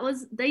cow? Are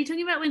you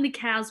talking about when the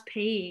cow's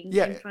peeing?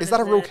 Yeah, is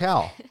that a real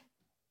cow?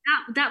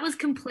 That was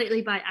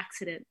completely by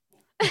accident.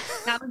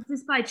 That was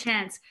just by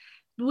chance.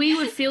 We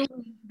were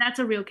filming, that's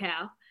a real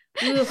cow.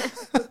 We were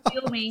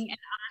filming,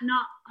 and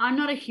I'm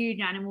not a huge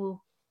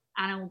animal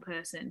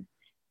person.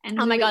 And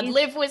oh my God,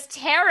 Liv was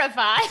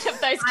terrified of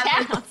those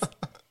cows.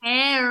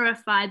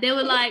 Terrified. They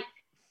were like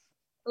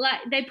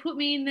they put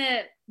me in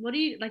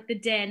the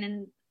den,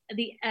 and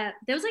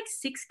there was like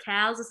 6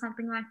 cows or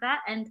something like that,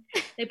 and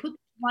they put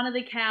one of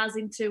the cows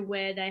into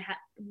where they had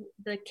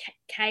the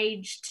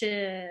cage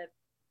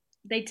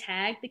they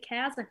tagged the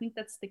cows. I think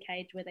that's the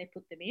cage where they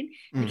put them in.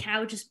 The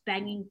cow was just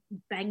banging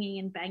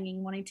and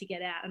banging, wanting to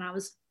get out, and I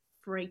was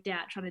freaked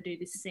out trying to do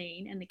this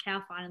scene, and the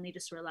cow finally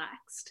just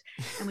relaxed,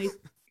 and we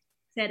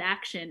said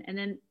action, and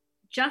then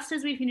just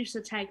as we finished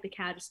the take, the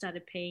cow just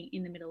started peeing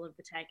in the middle of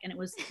the take, and it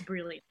was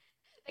brilliant.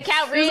 The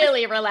cow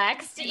really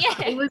relaxed. Yeah,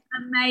 it was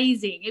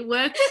amazing. It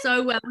worked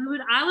so well.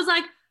 I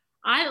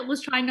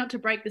was trying not to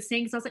break the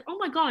scene because I was like, oh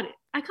my God,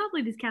 I can't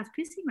believe this cow's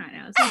pissing right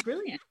now. It's so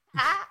brilliant.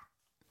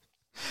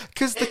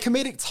 Because the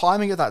comedic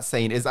timing of that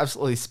scene is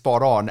absolutely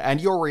spot on, and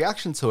your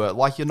reaction to it,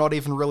 like, you're not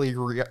even really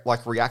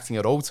reacting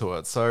at all to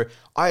it. So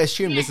I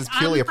assume this is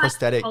purely a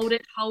prosthetic. Hold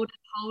it.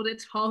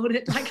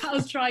 Like, I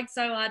was trying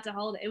so hard to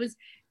hold it. It was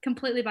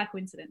completely by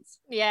coincidence.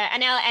 Yeah,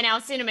 and our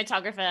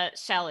cinematographer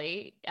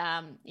Shelley,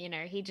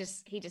 he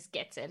just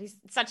gets it. He's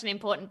such an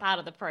important part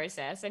of the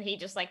process, and he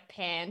just like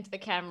panned the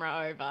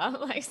camera over,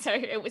 like so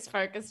it was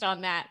focused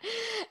on that.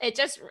 It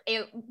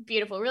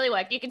beautiful, really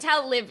worked. You can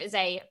tell Liv is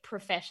a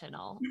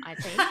professional, I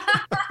think.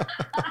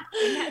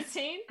 In that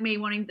scene, me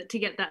wanting to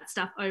get that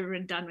stuff over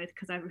and done with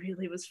because I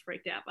really was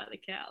freaked out by the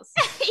cows.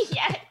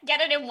 Yeah, get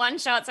it in one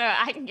shot so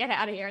I can get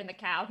out of here and the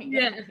cow can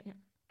get out of here.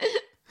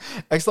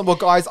 Excellent. Well,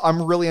 guys,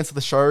 I'm really into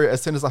the show.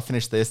 As soon as I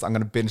finish this, I'm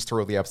going to binge through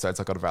all the episodes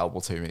I got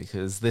available to me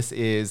because this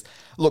is...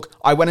 Look,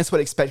 I went into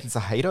it expecting to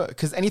hate it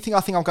because anything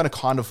I think I'm going to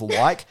kind of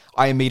like,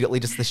 I immediately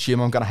just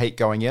assume I'm going to hate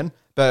going in.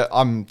 But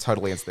I'm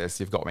totally into this.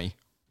 You've got me.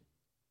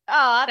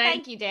 Oh,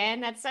 thank you, Dan.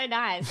 That's so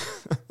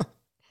nice.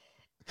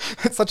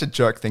 It's such a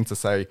jerk thing to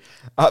say.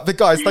 But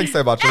guys, thanks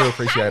so much. I really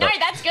appreciate it. No,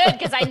 that's good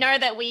because I know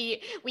that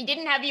we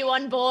didn't have you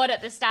on board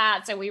at the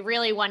start, so we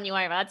really won you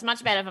over. It's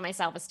much better for my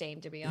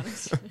self-esteem, to be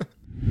honest.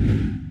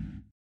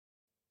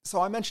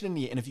 So I mentioned in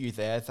the interview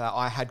there that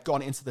I had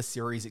gone into the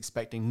series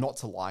expecting not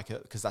to like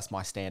it because that's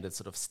my standard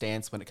sort of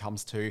stance when it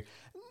comes to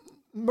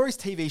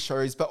most TV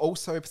shows, but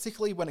also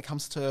particularly when it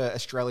comes to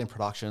Australian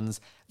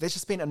productions. There's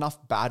just been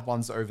enough bad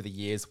ones over the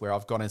years where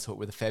I've gone into it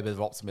with a fair bit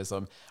of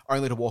optimism,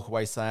 only to walk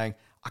away saying,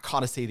 I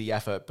kind of see the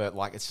effort, but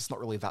like it's just not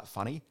really that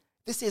funny.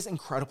 This is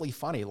incredibly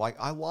funny. Like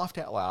I laughed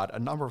out loud a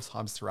number of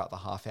times throughout the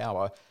half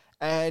hour.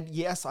 And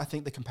yes, I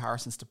think the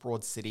comparisons to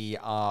Broad City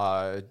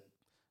are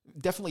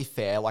definitely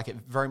fair. Like it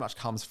very much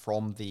comes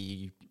from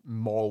the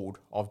mold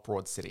of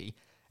Broad City.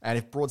 And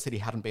if Broad City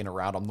hadn't been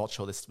around, I'm not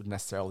sure this would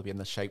necessarily be in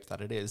the shape that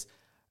it is.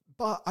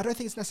 But I don't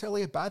think it's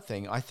necessarily a bad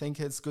thing. I think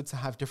it's good to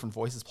have different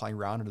voices playing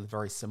around in a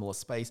very similar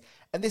space.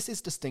 And this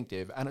is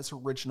distinctive and it's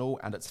original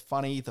and it's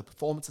funny. The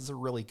performances are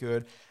really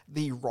good.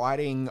 The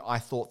writing, I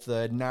thought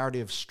the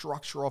narrative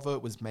structure of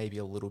it was maybe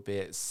a little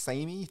bit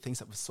samey, things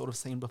that we've sort of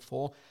seen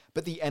before.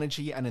 But the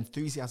energy and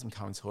enthusiasm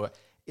coming to it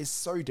is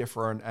so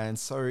different and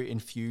so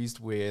infused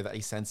with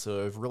a sense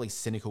of really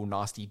cynical,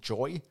 nasty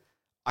joy.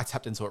 I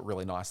tapped into it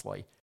really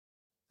nicely.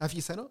 Have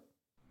you seen it?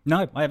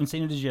 No, I haven't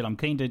seen it as yet. I'm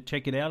keen to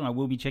check it out, and I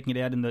will be checking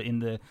it out in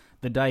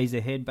the days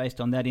ahead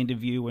based on that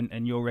interview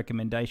and your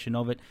recommendation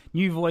of it.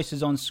 New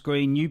voices on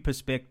screen, new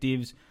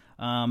perspectives,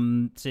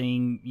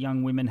 seeing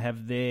young women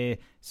have their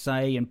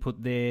say and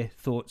put their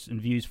thoughts and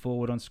views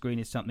forward on screen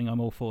is something I'm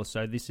all for.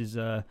 So this is,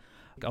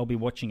 I'll be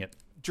watching it.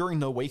 During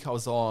the week, I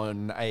was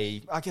on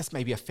I guess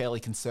maybe a fairly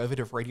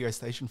conservative radio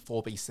station,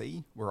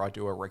 4BC, where I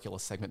do a regular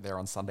segment there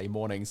on Sunday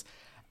mornings.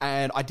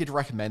 And I did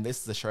recommend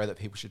this as a show that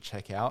people should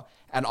check out.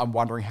 And I'm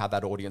wondering how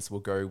that audience will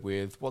go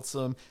with what's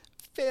some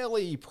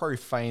fairly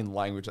profane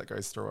language that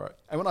goes through it.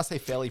 And when I say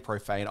fairly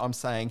profane, I'm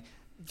saying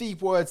the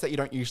words that you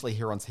don't usually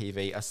hear on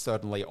TV are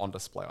certainly on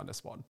display on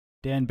this one.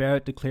 Dan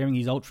Barrett declaring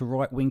his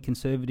ultra-right-wing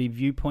conservative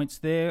viewpoints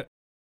there.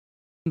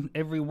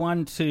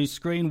 Everyone to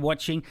Screen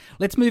Watching.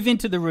 Let's move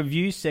into the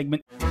review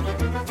segment.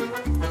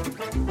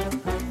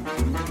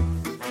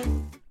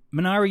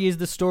 Minari is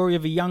the story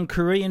of a young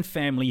Korean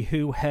family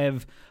who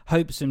have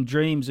hopes and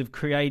dreams of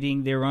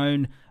creating their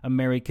own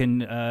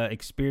American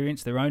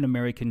experience, their own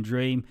American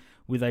dream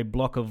with a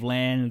block of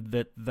land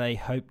that they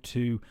hope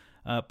to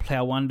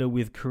plow under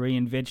with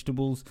Korean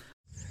vegetables.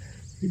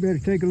 You better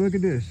take a look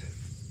at this.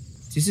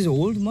 This is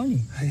old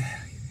money.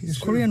 It's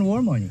Korean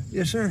War money.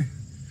 Yes, sir.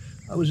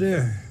 I was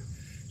there.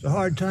 It's a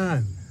hard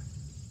time.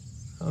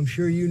 I'm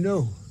sure you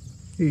know.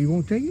 Hey, you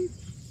won't take it?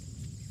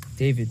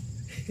 David,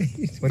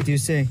 what do you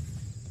say?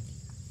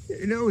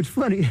 You know, it's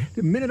funny.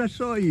 The minute I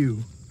saw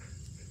you,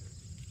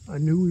 I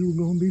knew we were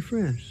going to be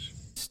friends.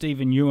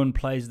 Stephen Ewan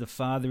plays the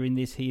father in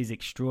this. He is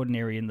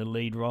extraordinary in the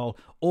lead role.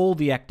 All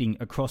the acting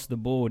across the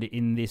board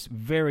in this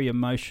very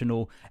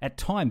emotional, at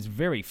times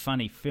very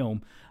funny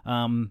film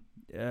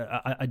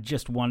are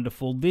just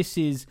wonderful. This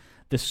is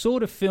the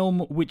sort of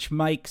film which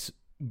makes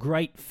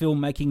great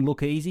filmmaking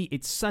look easy.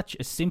 It's such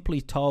a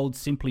simply told,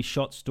 simply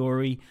shot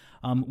story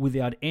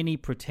without any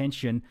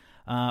pretension.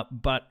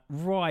 But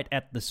right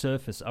at the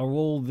surface are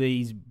all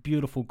these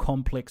beautiful,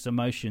 complex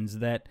emotions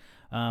that,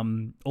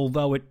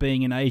 although it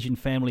being an Asian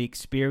family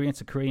experience,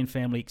 a Korean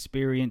family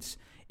experience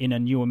in a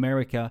new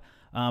America,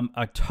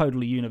 are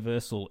totally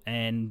universal.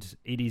 And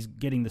it is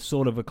getting the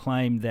sort of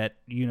acclaim that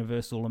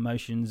universal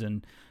emotions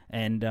and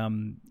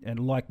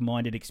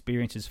like-minded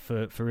experiences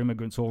for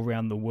immigrants all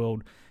around the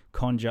world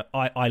conjure.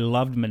 I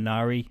loved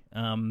Minari.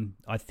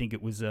 I think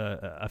it was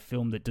a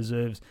film that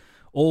deserves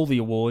all the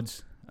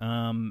awards.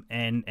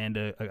 And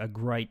a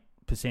great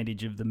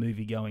percentage of the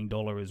movie-going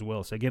dollar as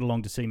well. So get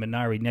along to see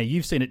Minari. Now,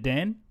 you've seen it,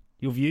 Dan.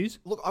 Your views?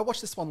 Look, I watched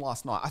this one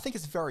last night. I think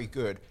it's very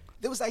good.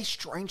 There was a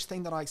strange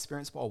thing that I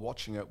experienced while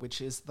watching it,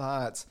 which is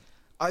that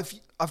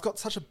I've got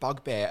such a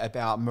bugbear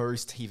about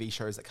most TV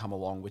shows that come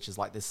along, which is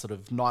like this sort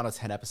of 9 or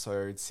 10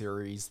 episode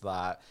series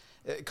that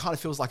it kind of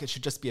feels like it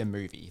should just be a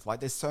movie. Like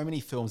there's so many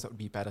films that would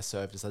be better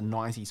served as a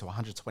 90 to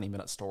 120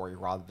 minute story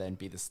rather than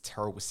be this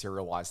terrible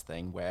serialized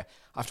thing where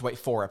I have to wait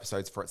 4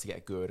 episodes for it to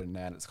get good and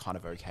then it's kind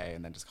of okay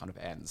and then just kind of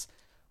ends.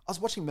 I was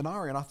watching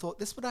Minari and I thought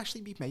this would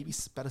actually be maybe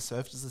better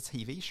served as a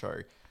TV show.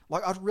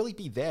 Like, I'd really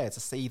be there to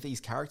see these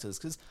characters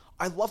because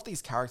I love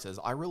these characters.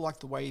 I really like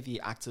the way the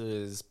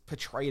actors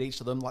portrayed each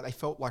of them. Like, they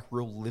felt like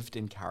real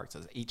lived-in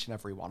characters, each and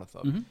every one of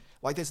them. Mm-hmm.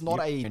 Like, there's not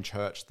a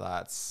church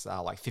that's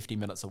like 50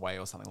 minutes away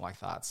or something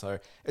like that. So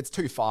it's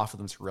too far for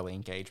them to really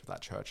engage with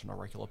that church on a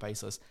regular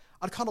basis.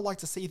 I'd kind of like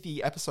to see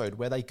the episode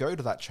where they go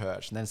to that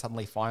church and then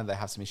suddenly find they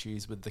have some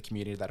issues with the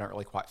community they don't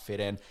really quite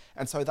fit in.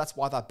 And so that's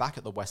why they're back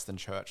at the Western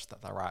church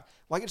that they're at.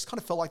 Like, it just kind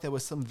of felt like there were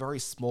some very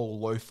small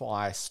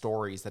lo-fi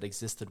stories that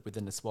existed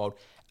within this world.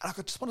 And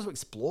I just wanted to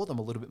explore them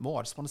a little bit more.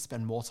 I just want to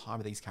spend more time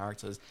with these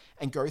characters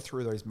and go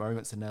through those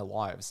moments in their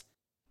lives.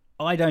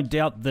 I don't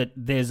doubt that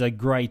there's a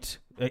great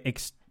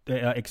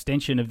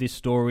extension of this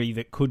story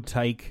that could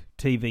take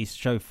TV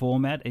show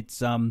format.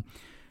 It's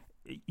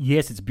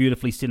yes, it's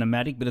beautifully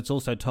cinematic, but it's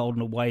also told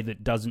in a way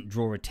that doesn't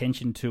draw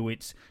attention to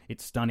its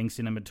stunning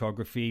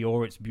cinematography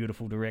or its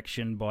beautiful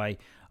direction by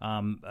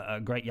a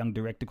great young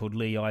director called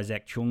Lee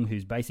Isaac Chung,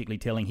 who's basically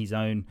telling his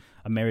own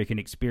American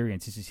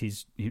experience. This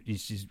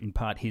is in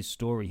part his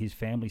story, his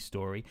family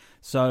story.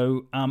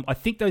 So I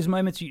think those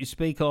moments that you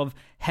speak of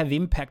have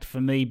impact for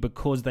me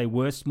because they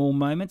were small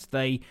moments.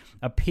 They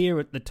appear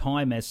at the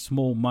time as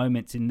small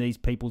moments in these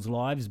people's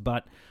lives,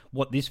 but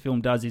what this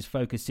film does is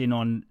focus in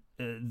on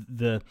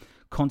the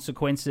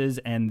consequences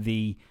and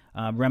the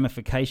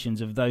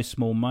ramifications of those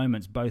small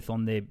moments, both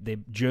on their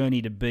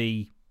journey to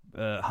be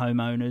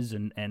homeowners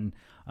and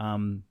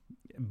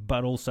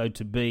but also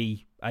to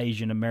be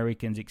Asian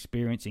Americans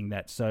experiencing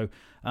that. So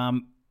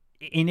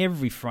in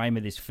every frame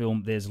of this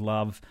film, there's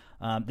love.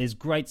 There's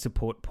great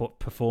support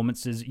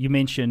performances. You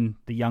mentioned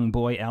the young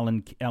boy,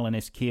 Alan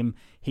S. Kim.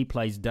 He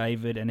plays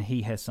David, and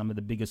he has some of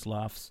the biggest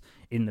laughs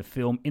in the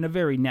film in a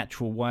very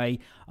natural way.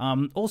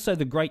 Also,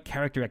 the great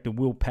character actor,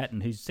 Will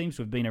Patton, who seems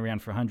to have been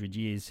around for 100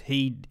 years.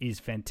 He is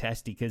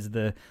fantastic as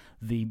the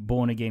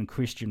born-again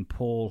Christian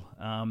Paul.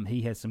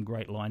 He has some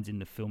great lines in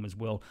the film as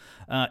well.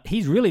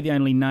 He's really the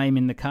only name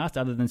in the cast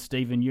other than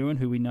Stephen Ewan,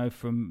 who we know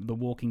from The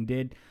Walking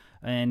Dead.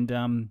 And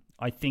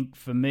I think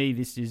for me,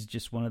 this is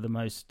just one of the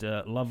most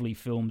lovely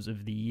films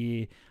of the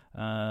year.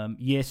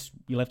 Yes,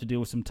 you'll have to deal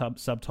with some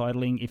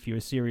subtitling if you're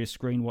a serious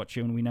screen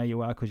watcher, and we know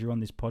you are because you're on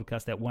this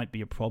podcast. That won't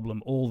be a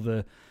problem. All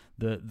the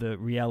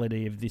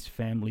reality of this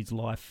family's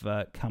life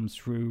comes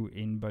through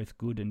in both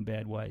good and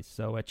bad ways.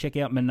 So check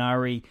out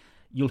Minari.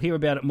 You'll hear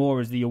about it more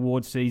as the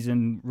award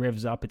season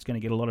revs up. It's going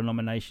to get a lot of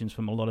nominations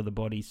from a lot of the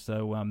bodies,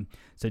 so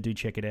do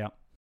check it out.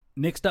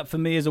 Next up for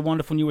me is a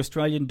wonderful new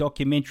Australian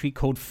documentary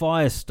called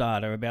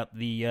Firestarter about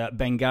the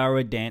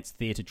Bangarra Dance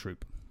Theatre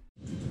Troupe.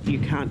 You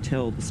can't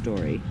tell the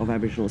story of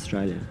Aboriginal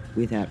Australia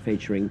without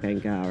featuring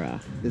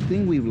Bangarra. The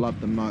thing we loved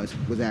the most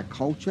was our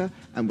culture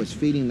and was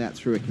feeding that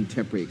through a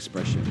contemporary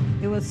expression.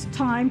 It was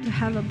time to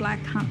have a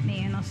black company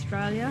in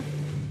Australia.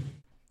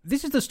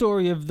 This is the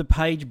story of the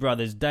Page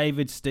brothers,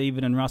 David,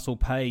 Stephen and Russell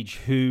Page,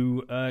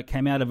 who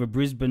came out of a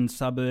Brisbane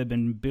suburb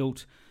and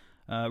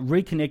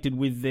reconnected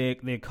with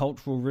their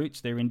cultural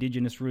roots, their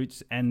Indigenous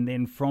roots, and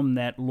then from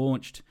that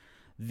launched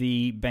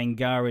the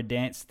Bangarra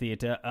Dance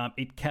Theatre.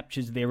 It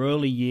captures their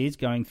early years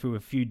going through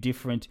a few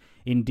different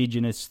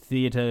Indigenous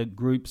theatre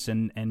groups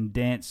and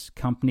dance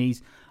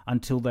companies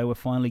until they were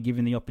finally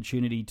given the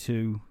opportunity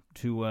to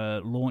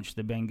launch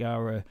the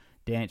Bangarra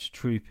Dance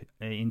Troupe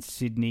in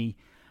Sydney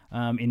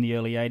in the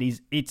early 80s.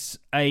 It's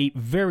a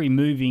very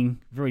moving,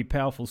 very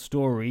powerful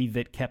story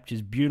that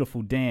captures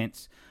beautiful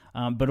dance,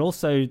 but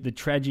also the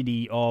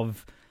tragedy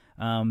of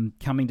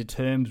coming to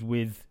terms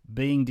with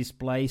being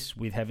displaced,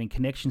 with having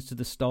connections to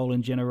the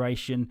stolen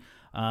generation,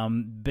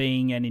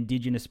 being an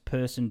Indigenous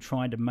person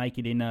trying to make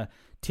it in a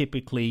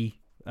typically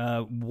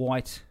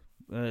white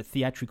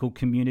theatrical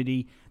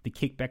community, the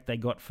kickback they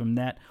got from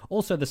that.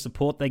 Also the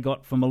support they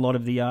got from a lot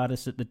of the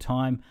artists at the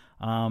time,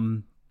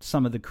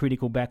 some of the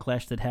critical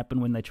backlash that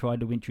happened when they tried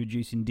to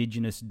introduce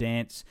Indigenous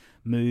dance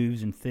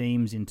moves and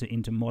themes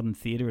into modern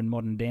theatre and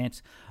modern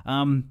dance.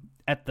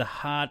 At the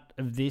heart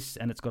of this,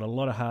 and it's got a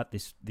lot of heart,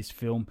 this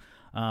film,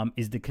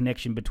 is the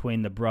connection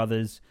between the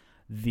brothers,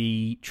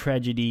 the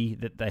tragedy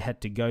that they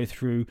had to go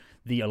through,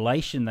 the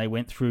elation they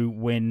went through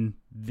when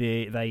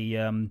they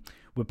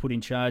were put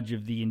in charge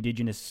of the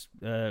Indigenous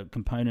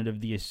component of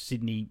the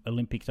Sydney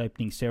Olympics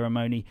opening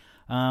ceremony,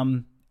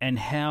 and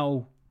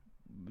how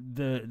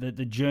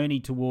the journey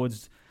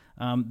towards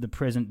the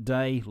present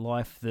day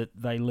life that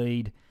they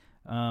lead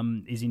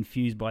is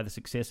infused by the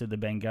success of the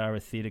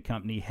Bangarra Theatre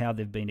Company, how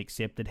they've been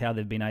accepted, how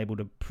they've been able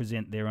to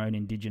present their own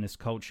Indigenous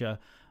culture,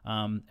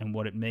 and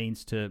what it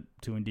means to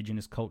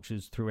Indigenous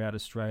cultures throughout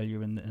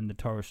Australia and the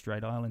Torres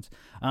Strait Islands.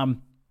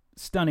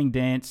 Stunning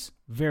dance,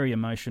 very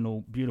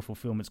emotional, beautiful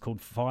film. It's called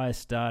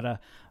Firestarter,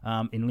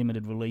 in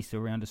limited release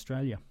around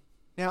Australia.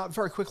 Now,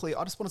 very quickly,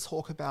 I just want to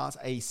talk about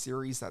a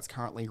series that's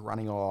currently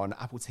running on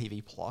Apple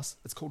TV+.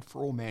 It's called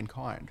For All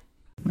Mankind.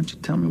 Why don't you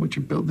tell me what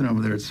you're building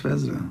over there at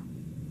Zvezda?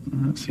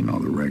 I've seen all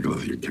the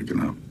regulars you're kicking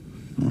up.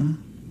 Huh?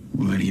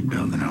 What are you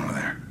building over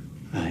there?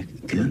 I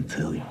can't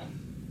tell you.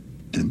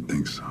 Didn't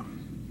think so.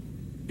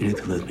 You need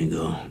to let me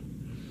go.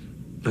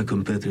 My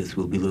competitors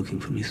will be looking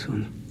for me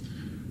soon.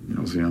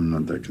 See, I'm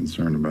not that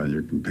concerned about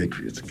your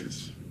compatriots,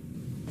 because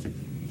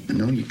I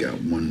know you got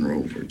one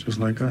rover just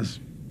like us,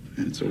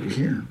 and it's over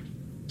here.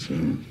 So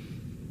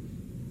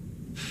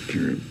if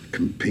your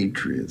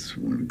compatriots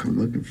want to come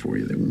looking for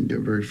you, they wouldn't get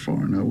very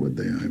far now, would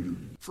they,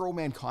 Ivan? For All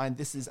Mankind,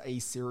 this is a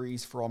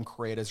series from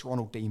creators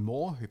Ronald D.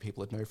 Moore, who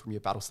people would know from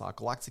your Battlestar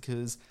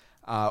Galacticas.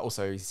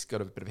 Also, he's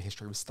got a bit of a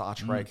history with Star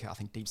Trek, I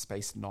think Deep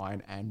Space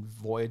Nine and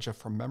Voyager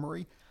from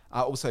memory.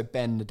 Also,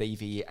 Ben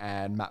Nadivi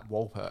and Matt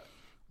Wolpert.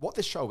 What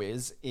this show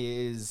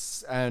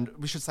is, and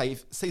we should say,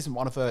 season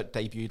 1 of it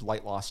debuted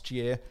late last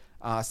year.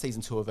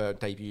 Season 2 of it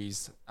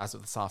debuts as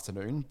of this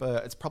afternoon,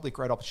 but it's probably a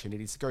great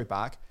opportunity to go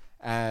back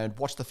and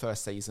watch the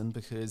first season,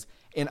 because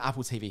in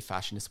Apple TV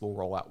fashion, this will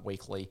roll out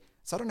weekly.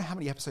 So I don't know how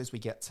many episodes we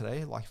get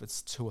today, like if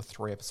it's 2 or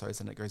 3 episodes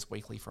and it goes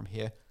weekly from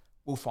here.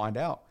 We'll find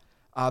out.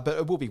 But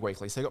it will be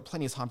weekly, so you've got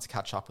plenty of time to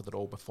catch up with it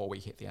all before we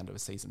hit the end of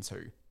season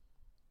 2.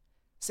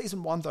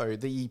 Season 1, though,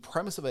 the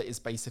premise of it is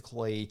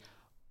basically,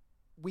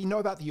 we know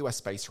about the US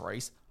space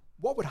race.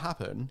 What would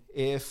happen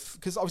if,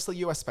 because obviously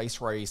US space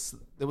race,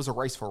 there was a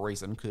race for a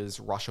reason, because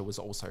Russia was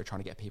also trying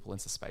to get people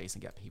into space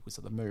and get people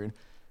to the moon.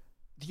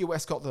 The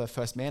US got the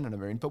first man on the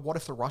moon, but what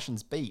if the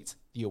Russians beat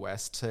the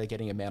US to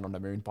getting a man on the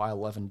moon by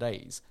 11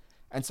 days?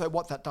 And so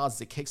what that does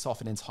is it kicks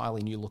off an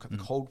entirely new look at the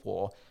Cold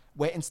War,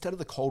 where instead of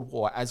the Cold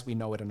War as we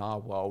know it in our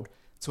world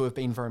to have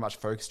been very much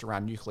focused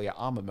around nuclear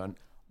armament,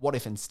 what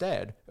if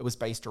instead it was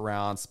based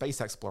around space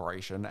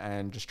exploration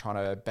and just trying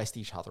to best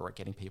each other at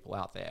getting people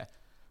out there?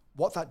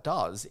 What that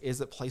does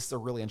is it places a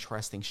really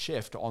interesting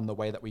shift on the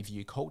way that we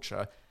view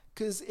culture.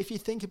 Because if you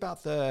think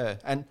about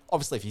and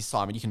obviously if you're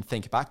Simon, you can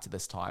think back to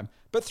this time,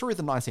 but through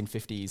the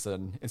 1950s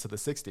and into the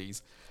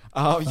 60s,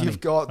 you've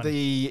got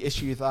the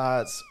issue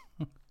that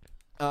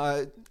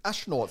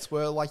astronauts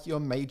were like they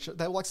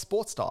were like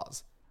sports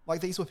stars. Like,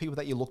 these were people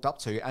that you looked up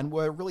to and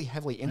were really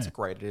heavily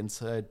integrated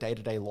into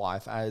day-to-day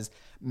life as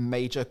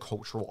major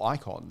cultural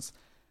icons.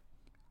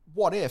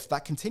 What if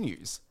that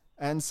continues?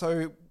 And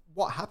so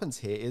what happens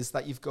here is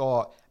that you've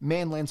got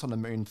man lands on the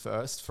moon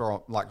first,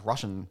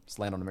 Russians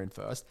land on the moon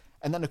first,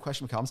 and then the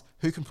question becomes,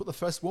 who can put the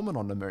first woman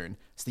on the moon?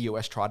 So the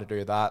US tried to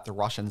do that, the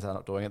Russians ended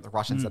up doing it, the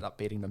Russians ended up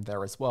beating them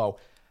there as well.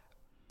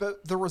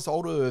 But the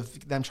result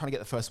of them trying to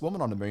get the first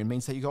woman on the moon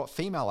means that you got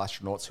female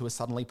astronauts who are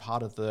suddenly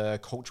part of the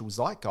cultural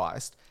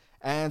zeitgeist,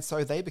 and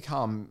so they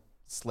become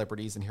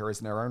celebrities and heroes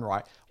in their own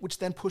right, which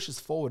then pushes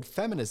forward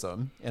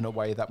feminism in a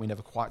way that we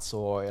never quite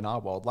saw in our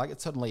world. Like,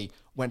 it certainly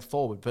went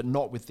forward, but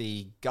not with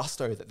the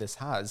gusto that this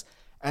has.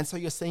 And so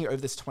you're seeing over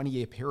this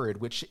 20-year period,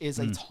 which is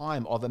a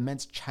time of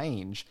immense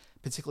change,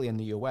 particularly in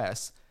the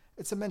US.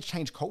 It's immense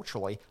change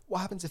culturally. What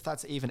happens if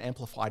that's even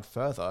amplified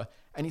further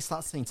and you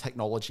start seeing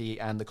technology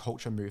and the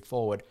culture move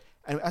forward?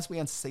 And as we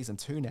enter season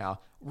 2 now,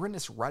 we're in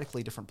this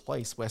radically different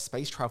place where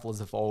space travel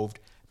has evolved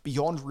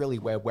beyond really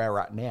where we're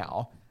at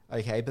now,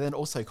 okay? But then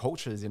also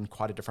culture is in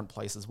quite a different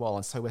place as well.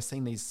 And so we're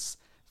seeing this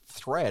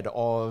thread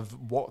of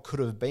what could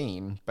have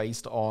been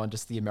based on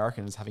just the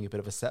Americans having a bit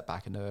of a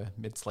setback in the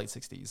mid to late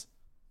 60s.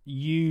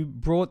 You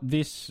brought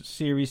this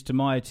series to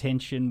my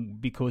attention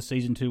because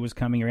season 2 was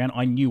coming around.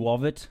 I knew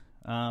of it.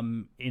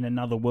 In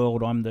another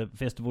world, I'm the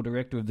festival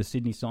director of the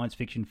Sydney Science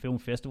Fiction Film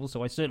Festival,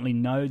 so I certainly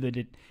know that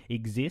it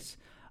exists.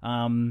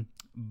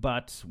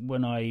 But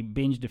when I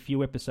binged a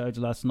few episodes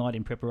last night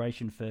in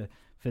preparation for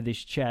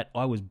this chat,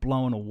 I was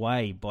blown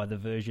away by the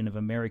version of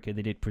America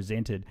that it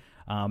presented.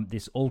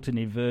 This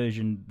alternate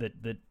version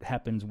that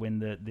happens when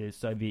the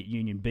Soviet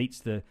Union beats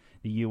the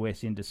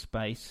US into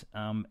space,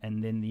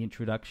 and then the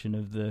introduction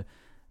of the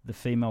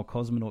female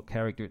cosmonaut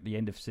character at the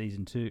end of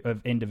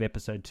end of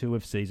episode 2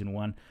 of season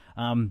 1.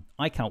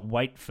 I can't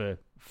wait for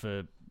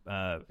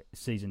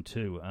season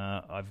 2.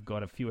 I've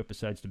got a few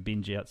episodes to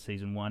binge out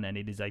season 1, and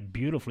it is a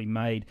beautifully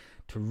made,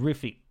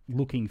 terrific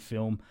looking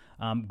film.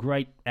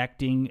 Great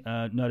acting,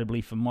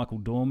 notably from Michael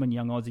Dorman,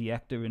 young Aussie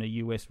actor in a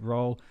US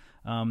role,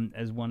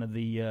 as one of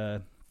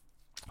the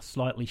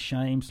slightly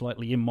shamed,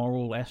 slightly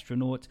immoral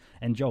astronauts,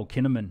 and Joel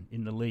Kinnaman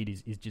in the lead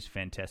is just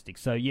fantastic.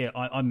 So yeah,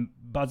 I'm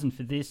buzzing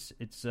for this.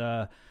 It's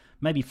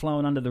maybe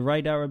flowing under the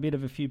radar a bit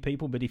of a few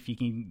people, but if you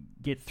can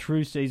get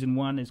through season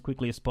 1 as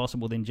quickly as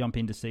possible, then jump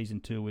into season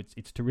 2.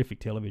 It's terrific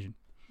television.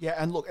 Yeah,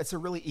 and look, it's a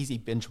really easy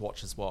binge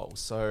watch as well.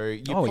 So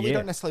you probably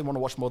don't necessarily want to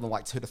watch more than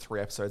like 2 to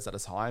 3 episodes at a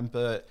time,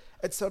 but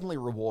it's certainly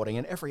rewarding,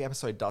 and every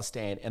episode does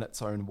stand in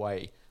its own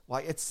way.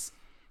 Like, it's,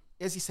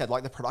 as you said,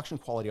 like, the production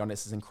quality on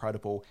this is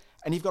incredible.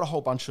 And you've got a whole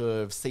bunch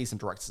of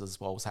seasoned directors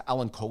as well. So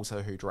Alan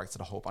Coulter, who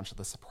directed a whole bunch of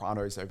The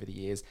Sopranos over the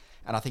years,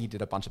 and I think he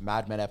did a bunch of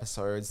Mad Men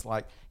episodes.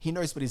 Like, he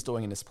knows what he's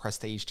doing in this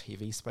prestige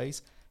TV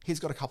space. He's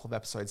got a couple of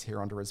episodes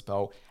here under his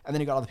belt. And then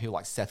you've got other people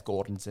like Seth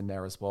Gordon's in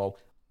there as well.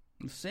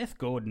 Seth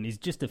Gordon is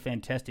just a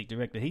fantastic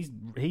director. He's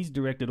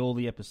directed all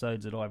the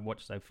episodes that I've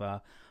watched so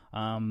far,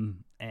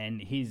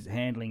 and his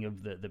handling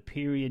of the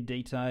period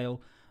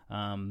detail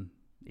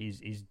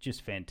is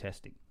just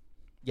fantastic.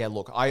 Yeah,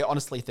 look, I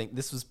honestly think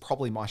this was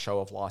probably my show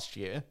of last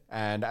year,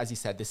 and as you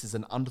said, this is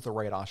an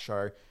under-the-radar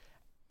show.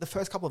 The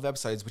first couple of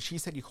episodes, which you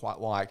said you quite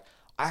liked,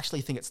 I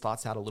actually think it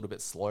starts out a little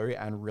bit slow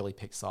and really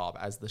picks up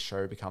as the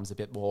show becomes a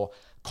bit more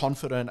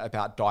confident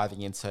about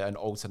diving into an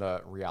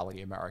alternate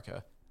reality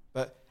America.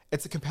 But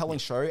it's a compelling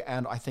show,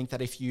 and I think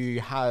that if you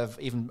have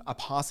even a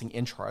passing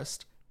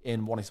interest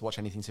in wanting to watch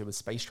anything to do with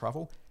space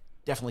travel,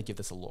 definitely give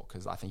this a look,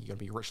 because I think you're going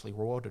to be richly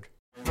rewarded.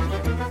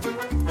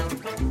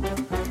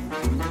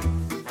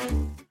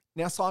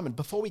 Now, Simon,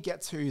 before we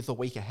get to the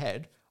week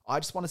ahead, I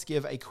just wanted to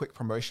give a quick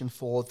promotion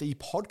for the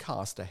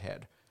podcast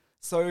ahead.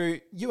 So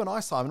you and I,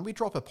 Simon, we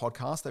drop a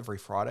podcast every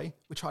Friday.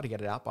 We try to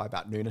get it out by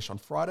about noonish on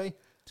Friday.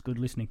 It's good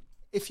listening.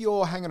 If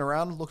you're hanging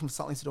around looking for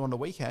something to do on the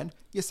weekend,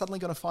 you're suddenly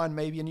going to find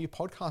maybe a new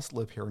podcast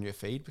loop here on your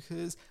feed,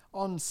 because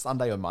on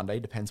Sunday or Monday,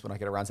 depends when I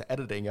get around to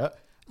editing it,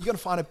 you're going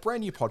to find a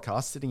brand new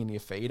podcast sitting in your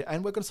feed,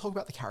 and we're going to talk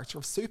about the character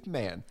of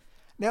Superman.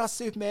 Now,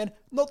 Superman,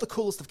 not the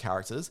coolest of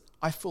characters.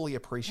 I fully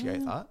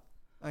appreciate that.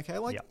 Okay,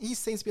 he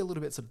seems to be a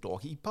little bit sort of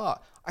dorky,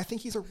 but I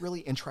think he's a really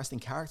interesting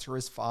character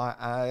as far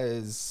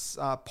as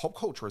pop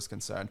culture is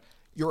concerned.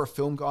 You're a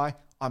film guy,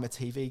 I'm a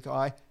TV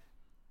guy.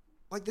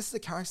 Like, this is a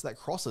character that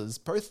crosses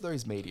both of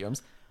those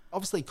mediums.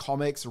 Obviously,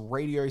 comics,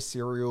 radio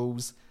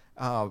serials,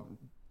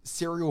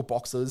 cereal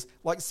boxes.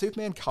 Like,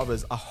 Superman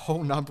covers a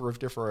whole number of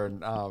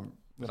different,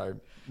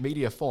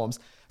 media forms.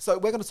 So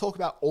we're going to talk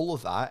about all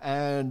of that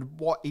and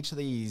what each of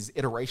these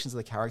iterations of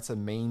the character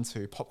mean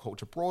to pop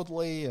culture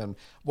broadly, and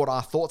what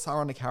our thoughts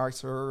are on the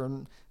character.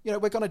 And, we're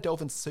going to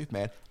delve into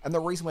Superman. And the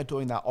reason we're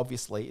doing that,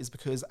 obviously, is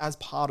because as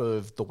part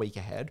of the week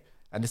ahead,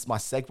 and this is my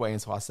segue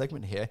into our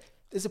segment here,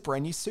 there's a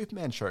brand new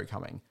Superman show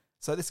coming.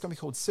 So this is going to be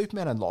called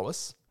Superman and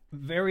Lois.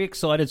 Very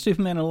excited.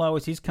 Superman and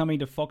Lois is coming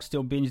to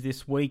Foxtel Binge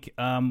this week.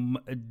 Dan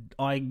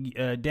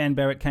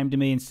Barrett came to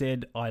me and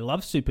said, I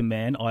love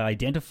Superman. I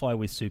identify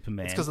with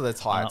Superman. It's because of their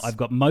tights. I've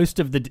got most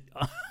of the...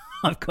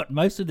 I've got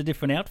most of the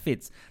different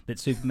outfits that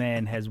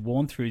Superman has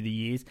worn through the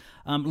years.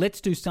 Let's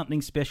do something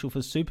special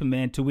for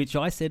Superman, to which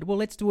I said, well,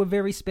 let's do a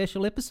very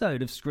special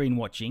episode of Screen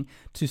Watching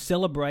to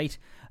celebrate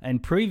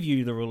and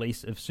preview the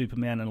release of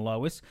Superman and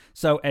Lois.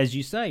 So, as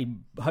you say,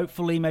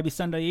 hopefully maybe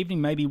Sunday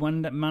evening, maybe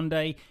one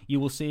Monday,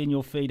 you will see in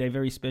your feed a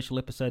very special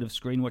episode of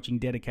Screen Watching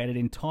dedicated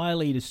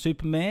entirely to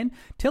Superman.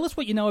 Tell us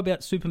what you know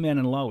about Superman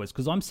and Lois,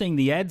 because I'm seeing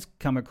the ads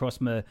come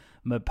across my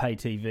pay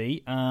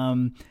TV.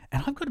 And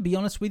I've got to be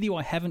honest with you,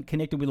 I haven't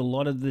connected with a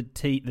lot of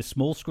the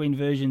small screen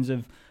versions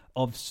of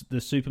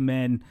the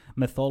Superman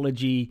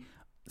mythology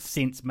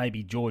since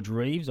maybe George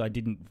Reeves. I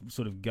didn't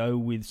sort of go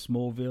with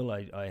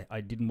Smallville.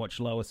 I didn't watch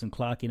Lois and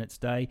Clark in its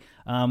day.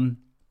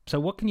 So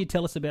what can you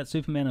tell us about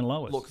Superman and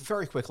Lois? Look,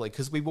 very quickly,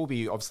 because we will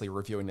be obviously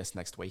reviewing this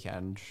next week,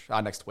 and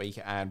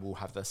we'll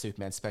have the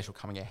Superman special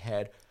coming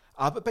ahead.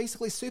 But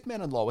basically,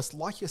 Superman and Lois,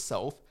 like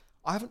yourself,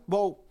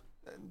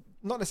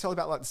 not necessarily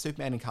about like the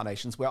Superman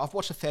incarnations, where I've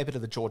watched a fair bit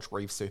of the George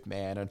Reeves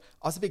Superman, and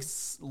I was a big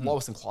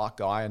Lois and Clark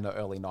guy in the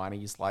early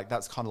 90s. Like,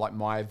 that's kind of like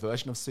my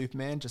version of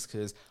Superman, just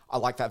because I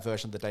like that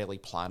version of the Daily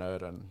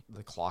Planet and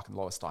the Clark and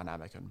Lois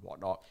dynamic and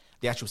whatnot.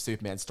 The actual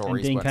Superman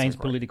stories. And Dean Cain's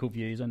political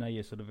views. I know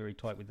you're sort of very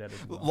tight with that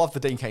as well. Love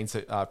the Dean Cain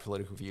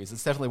political views.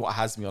 It's definitely what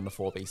has me on the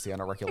 4BC on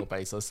a regular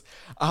basis.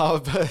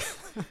 But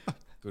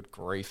good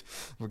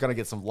grief. We're going to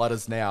get some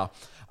letters now.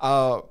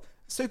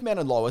 Superman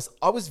and Lois,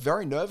 I was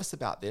very nervous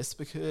about this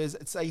because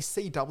it's a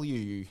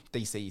CW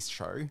DC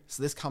show.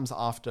 So this comes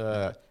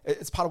after,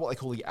 it's part of what they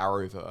call the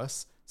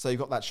Arrowverse. So you've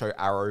got that show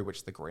Arrow, which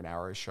is the Green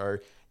Arrow show.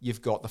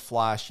 You've got The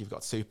Flash, you've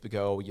got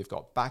Supergirl, you've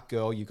got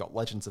Batgirl, you've got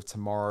Legends of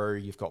Tomorrow,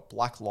 you've got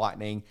Black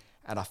Lightning,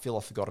 and I feel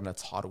I've forgotten a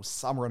title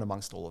somewhere in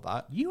amongst all of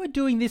that. You are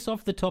doing this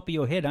off the top of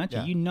your head, aren't you?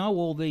 Yeah. You know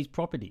all these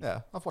properties. Yeah,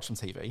 I've watched some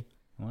TV.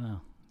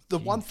 Wow. The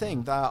one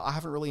thing that I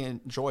haven't really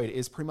enjoyed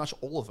is pretty much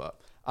all of it.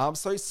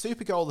 So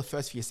Supergirl, the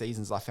first few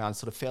seasons I found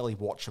sort of fairly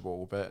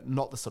watchable, but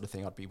not the sort of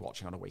thing I'd be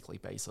watching on a weekly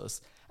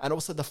basis. And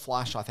also The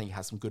Flash, I think,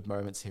 has some good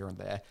moments here and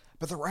there.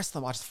 But the rest of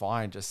them I just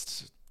find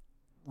just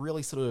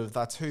really sort of,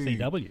 they're too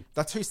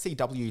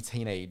CW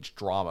teenage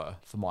drama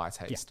for my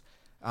taste.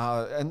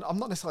 Yeah. And I'm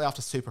not necessarily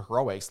after super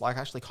heroics. Like,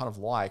 I actually kind of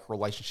like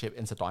relationship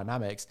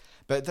interdynamics,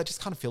 but they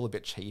just kind of feel a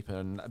bit cheap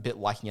and a bit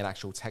lacking in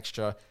actual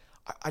texture.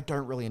 I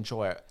don't really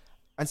enjoy it.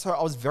 And so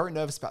I was very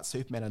nervous about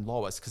Superman and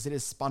Lois because it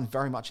is spun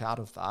very much out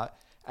of that.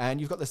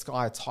 And you've got this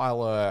guy,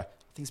 Tyler,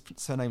 I think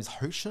his surname's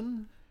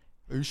Hoechlin.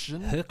 Yeah.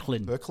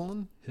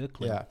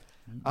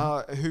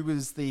 Mm-hmm. Who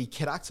was the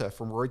kid actor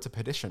from Road to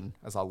Perdition,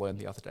 as I learned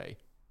the other day.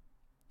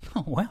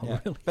 Oh, wow, yeah.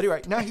 Really? But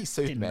anyway, now he's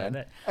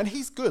Superman. And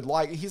he's good.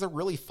 Like, he's a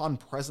really fun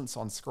presence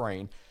on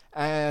screen.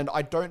 And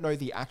I don't know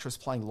the actress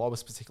playing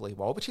Lois particularly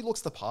well, but she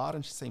looks the part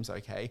and she seems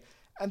okay.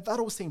 And that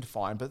all seemed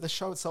fine, but the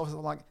show itself is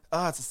like,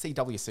 it's a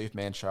CW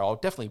Superman show. I'll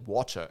definitely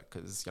watch it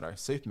because,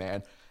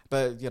 Superman.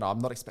 But, I'm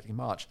not expecting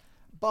much.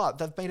 But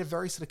they've made a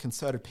very sort of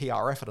concerted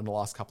PR effort in the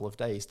last couple of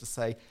days to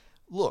say,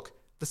 look,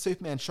 the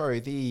Superman show,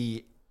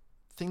 the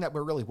thing that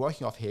we're really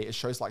working off here is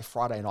shows like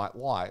Friday Night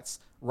Lights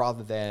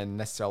rather than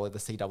necessarily the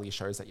CW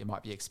shows that you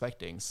might be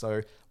expecting.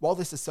 So while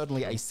this is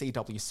certainly a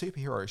CW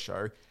superhero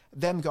show,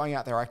 them going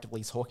out there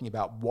actively talking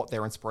about what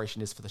their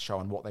inspiration is for the show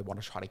and what they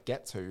want to try to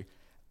get to,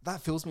 that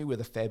fills me with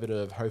a fair bit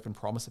of hope and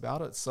promise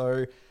about it.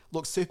 So,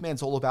 look,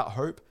 Superman's all about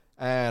hope,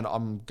 And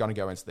I'm going to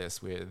go into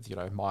this with,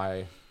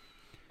 my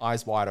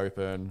eyes wide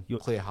open,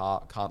 clear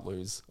heart, can't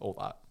lose, all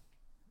that.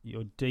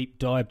 Your deep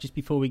dive. Just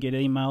before we get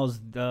emails,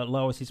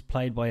 Lois is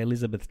played by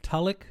Elizabeth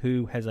Tulloch,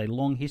 who has a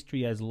long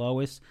history as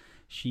Lois.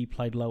 She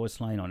played Lois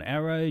Lane on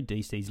Arrow,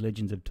 DC's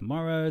Legends of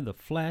Tomorrow, The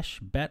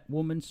Flash,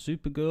 Batwoman,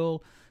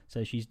 Supergirl.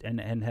 So she's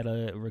and had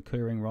a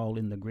recurring role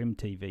in the Grimm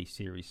TV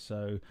series.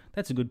 So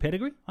that's a good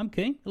pedigree. I'm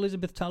keen.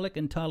 Elizabeth Tulloch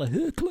and Tyler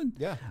Hoechlin.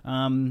 Yeah.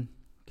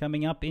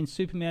 Coming up in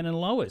Superman and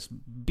Lois.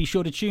 Be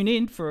sure to tune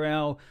in for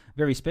our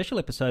very special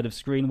episode of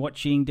Screen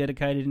Watching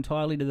dedicated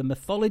entirely to the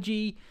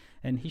mythology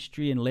and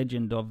history and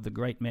legend of the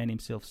great man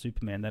himself,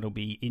 Superman. That'll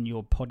be in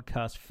your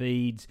podcast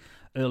feeds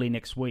early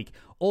next week.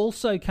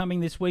 Also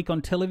coming this week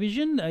on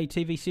television, a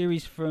TV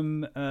series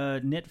from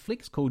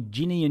Netflix called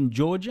Ginny and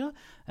Georgia,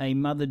 a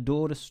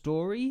mother-daughter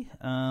story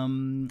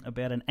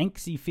about an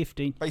angsty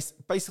 15...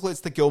 Basically,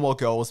 it's the Gilmore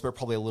Girls, but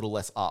probably a little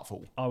less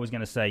artful. I was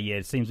going to say, yeah,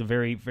 it seems a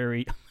very,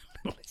 very...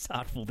 less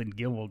artful than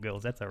Gilmore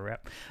Girls. That's a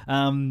wrap.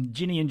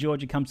 Ginny and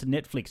Georgia comes to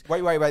Netflix.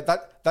 Wait.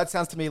 That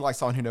sounds to me like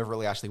someone who never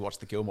really actually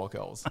watched the Gilmore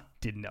Girls. I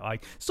didn't know. I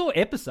saw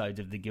episodes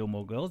of the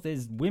Gilmore Girls.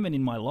 There's women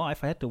in my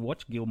life. I had to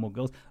watch Gilmore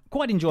Girls.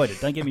 Quite enjoyed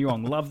it. Don't get me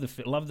wrong. Love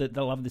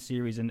the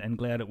series and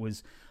glad it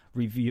was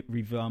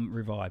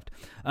revived.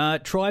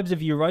 Tribes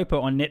of Europa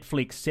on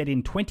Netflix, set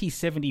in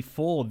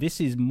 2074. This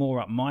is more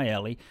up my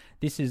alley.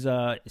 This is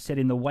set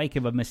in the wake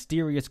of a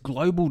mysterious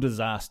global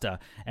disaster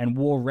and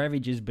war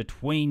ravages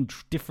between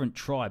different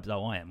tribes.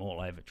 Oh, I am all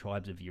over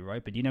Tribes of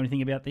Europa. Do you know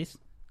anything about this?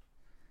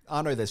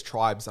 I know there's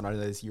tribes. I know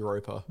there's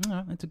Europa.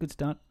 Oh, that's a good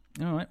start.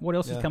 All right. What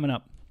else is coming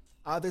up?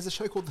 There's a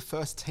show called The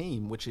First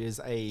Team, which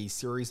is a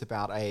series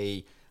about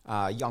a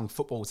young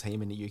football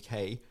team in the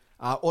UK.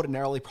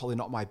 Ordinarily, probably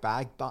not my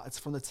bag, but it's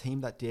from the team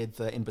that did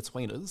the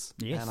In-Betweeners.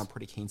 Yes. And I'm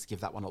pretty keen to give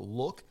that one a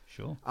look.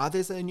 Sure.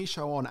 There's a new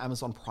show on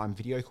Amazon Prime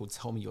Video called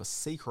Tell Me Your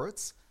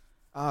Secrets.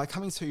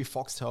 Coming to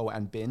Foxtel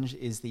and Binge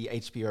is the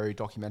HBO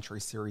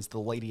documentary series The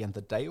Lady and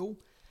the Dale.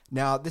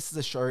 Now, this is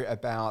a show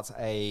about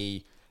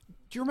a...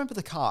 Do you remember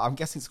the car? I'm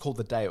guessing it's called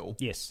the Dale.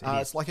 Yes,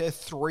 it's like a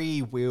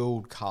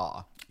 3-wheeled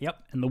car.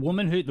 Yep, and the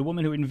woman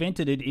who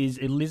invented it is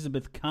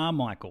Elizabeth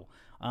Carmichael.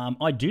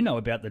 I do know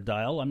about the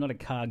Dale. I'm not a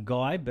car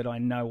guy, but I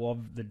know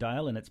of the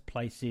Dale and its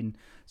place in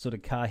sort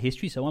of car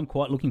history, so I'm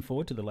quite looking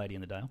forward to The Lady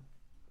and the Dale.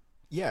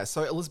 Yeah,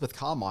 so Elizabeth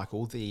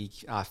Carmichael, the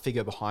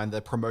figure behind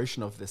the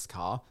promotion of this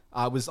car,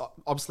 was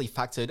obviously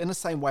factored in the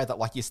same way that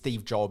like your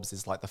Steve Jobs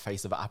is like the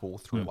face of Apple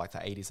through like the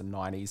 80s and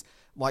 90s.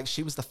 Like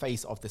she was the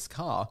face of this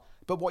car.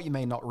 But what you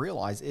may not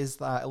realize is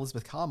that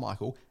Elizabeth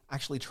Carmichael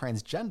actually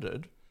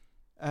transgendered,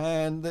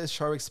 and the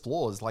show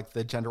explores like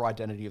the gender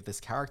identity of this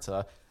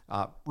character,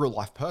 real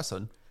life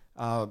person.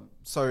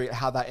 So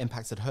how that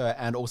impacted her,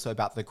 and also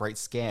about the great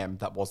scam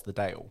that was the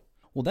Dale.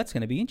 Well, that's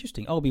going to be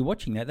interesting. I'll be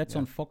watching that. That's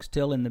on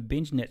Foxtel and the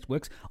Binge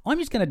networks. I'm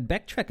just going to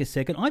backtrack a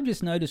second. I've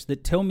just noticed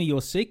that Tell Me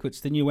Your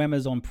Secrets, the new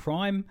Amazon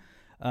Prime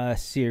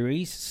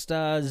series,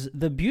 stars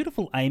the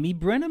beautiful Amy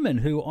Brenneman,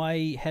 who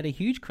I had a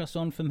huge crush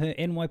on from her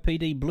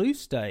NYPD Blue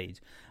stage.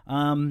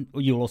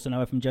 You'll also know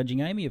her from Judging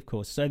Amy, of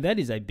course. So that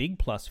is a big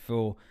plus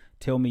for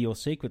Tell Me Your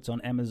Secrets on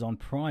Amazon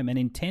Prime. An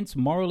intense,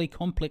 morally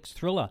complex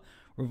thriller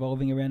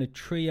revolving around a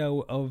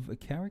trio of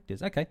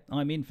characters. Okay,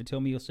 I'm in for Tell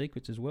Me Your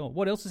Secrets as well.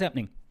 What else is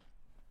happening?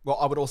 Well,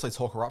 I would also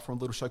talk her up from a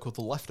little show called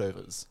The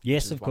Leftovers.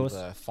 Yes, of course.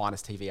 One of the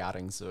finest TV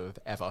outings of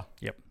ever.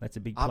 Yep, that's a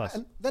big plus.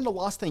 And then the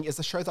last thing is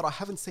a show that I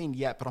haven't seen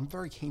yet, but I'm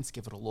very keen to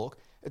give it a look.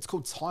 It's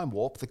called Time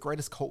Warp, The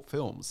Greatest Cult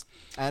Films.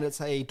 And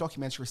it's a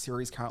documentary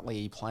series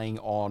currently playing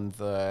on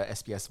the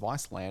SBS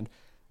Viceland.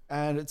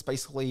 And it's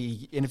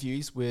basically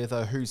interviews with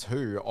a who's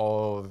who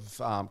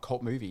of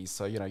cult movies.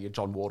 So, you know, your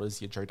John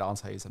Waters, your Joe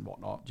Dantes and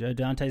whatnot. Joe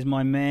Dante's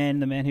my man,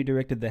 the man who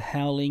directed The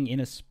Howling,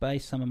 Inner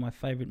Space, some of my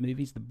favourite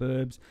movies, The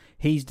Burbs.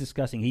 He's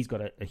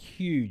got a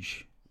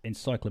huge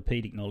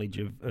encyclopedic knowledge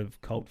of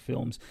cult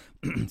films.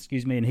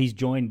 Excuse me. And he's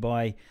joined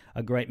by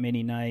a great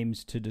many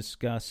names to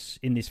discuss,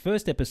 in this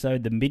first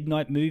episode, the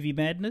Midnight Movie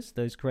Madness,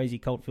 those crazy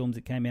cult films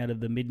that came out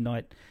of the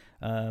midnight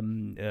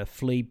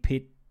flea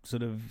pit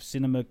sort of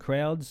cinema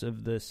crowds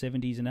of the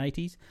 70s and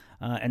 80s,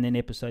 and then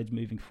episodes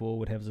moving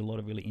forward has a lot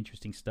of really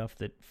interesting stuff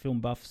that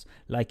film buffs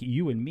like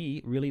you and me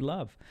really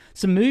love.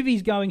 Some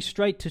movies going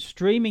straight to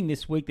streaming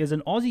this week. There's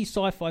an Aussie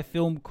sci-fi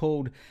film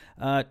called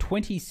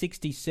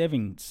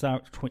 2067.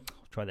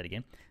 Try that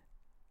again.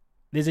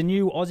 There's a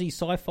new Aussie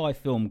sci-fi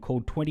film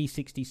called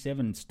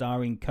 2067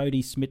 starring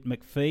Cody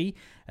Smith-McPhee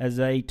as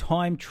a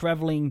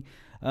time-travelling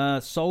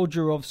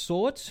soldier of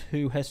sorts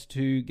who has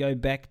to go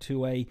back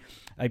to a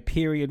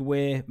period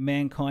where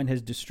mankind has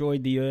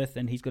destroyed the earth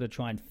and he's got to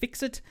try and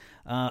fix it.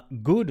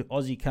 Good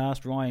Aussie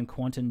cast, Ryan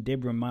Quanten,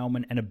 Deborah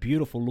Mailman, and a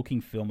beautiful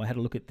looking film. I had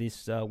a look at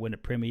this when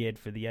it premiered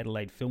for the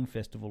Adelaide Film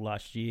Festival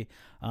last year.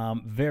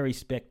 Very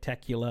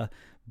spectacular,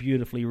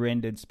 beautifully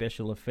rendered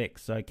special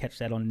effects. So catch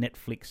that on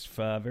Netflix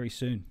very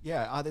soon.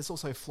 Yeah, there's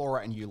also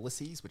Flora and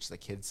Ulysses, which is a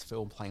kids'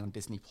 film playing on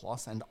Disney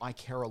Plus, and I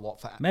care a lot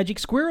for Magic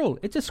Squirrel.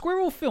 It's a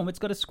squirrel film. It's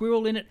got a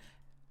squirrel in it.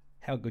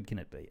 How good can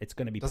it be? It's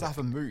going to be Does perfect.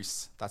 it have a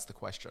moose? That's the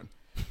question.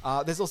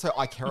 There's also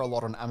I Care a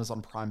Lot on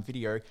Amazon Prime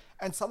Video,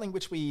 and something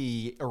which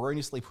we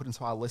erroneously put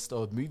into our list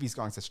of movies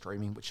going to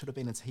streaming, which should have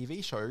been in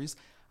TV shows.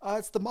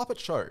 It's The Muppet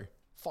Show.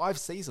 5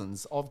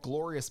 seasons of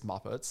glorious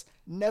Muppets,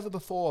 never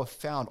before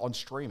found on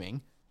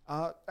streaming.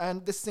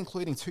 And this is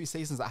including 2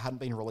 seasons that hadn't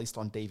been released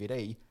on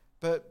DVD,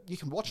 but you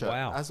can watch it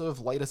as of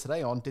later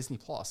today on Disney+.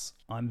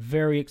 I'm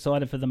very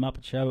excited for The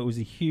Muppet Show. It was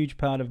a huge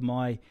part of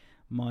my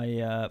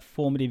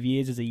formative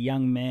years as a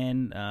young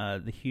man.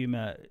 The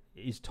humour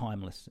is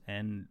timeless,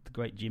 and the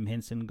great Jim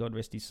Henson, God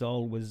rest his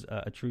soul, was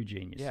a true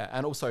genius. Yeah,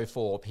 and also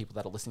for people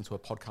that are listening to a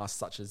podcast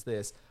such as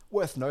this,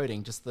 worth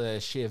noting just the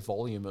sheer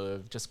volume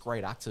of just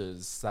great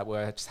actors that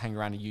were just hanging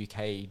around the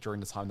UK during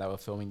the time they were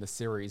filming the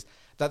series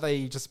that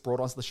they just brought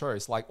onto the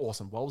shows. Like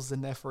Orson Welles is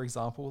in there, for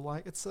example.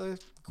 Like, it's a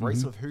great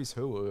sort of who's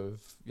who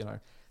of,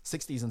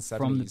 60s and 70s.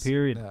 From the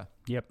period. Yeah.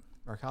 Yep.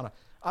 Americana.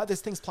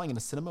 There's things playing in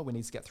the cinema we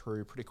need to get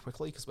through pretty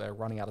quickly because we're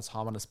running out of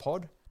time on this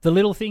pod. The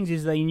Little Things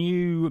is a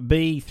new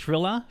B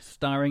thriller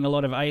starring a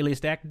lot of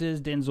A-list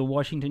actors. Denzel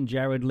Washington,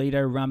 Jared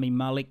Leto, Rami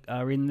Malek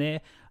are in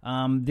there.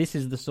 This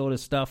is the sort of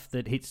stuff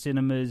that hits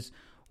cinemas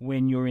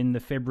when you're in the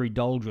February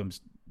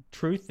doldrums.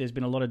 Truth, there's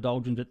been a lot of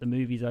doldrums at the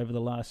movies over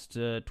the last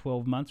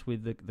 12 months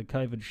with the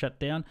COVID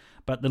shutdown,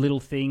 but The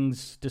Little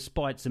Things,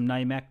 despite some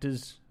name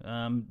actors,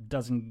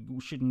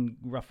 shouldn't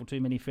ruffle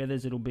too many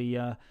feathers. It'll be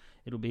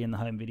in the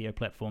home video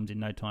platforms in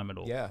no time at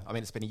all. Yeah, I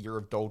mean, it's been a year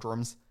of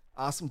doldrums.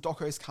 Some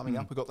docos coming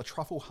up. We've got The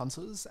Truffle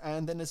Hunters,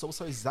 and then there's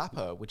also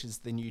Zapper, which is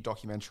the new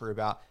documentary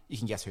about, you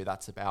can guess who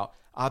that's about,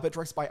 but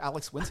directed by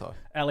Alex Winter.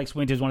 Alex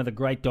Winter is one of the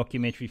great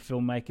documentary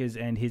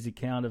filmmakers, and his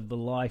account of the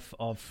life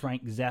of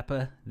Frank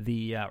Zappa,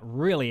 the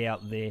really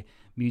out there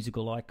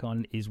musical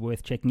icon, is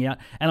worth checking out.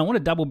 And I want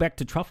to double back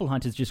to Truffle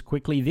Hunters just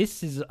quickly.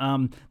 This is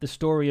the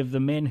story of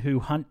the men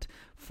who hunt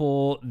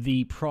for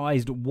the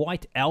prized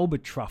white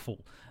Albert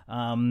truffle,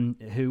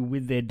 who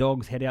with their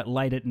dogs head out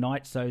late at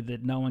night so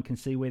that no one can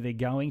see where they're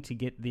going to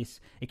get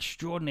this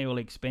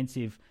extraordinarily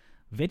expensive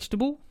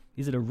vegetable.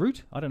 Is it a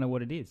root? I don't know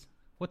what it is.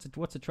 What's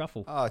a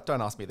truffle?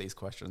 Don't ask me these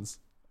questions.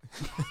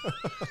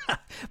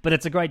 But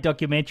it's a great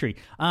documentary.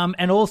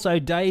 And also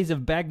Days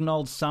of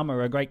Bagnold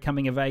Summer, a great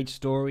coming-of-age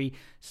story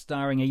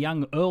starring a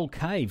young Earl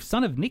Cave,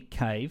 son of Nick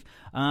Cave.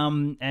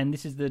 And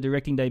this is the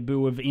directing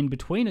debut of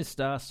In-Betweeners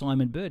star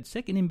Simon Bird,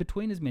 second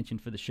In-Betweeners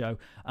mentioned for the show.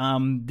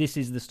 This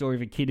is the story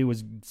of a kid who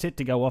was set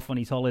to go off on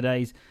his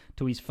holidays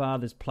to his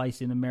father's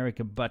place in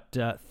America, but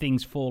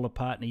things fall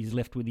apart and he's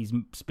left with his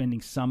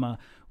spending summer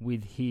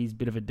with his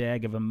bit of a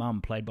dag of a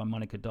mum, played by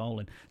Monica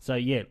Dolan. So,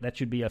 yeah, that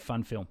should be a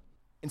fun film.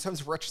 In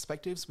terms of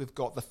retrospectives, we've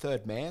got The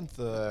Third Man.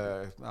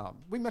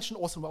 We mentioned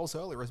Orson Welles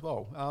earlier as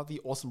well. The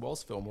Orson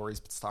Welles film where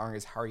he's starring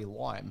as Harry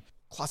Lime.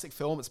 Classic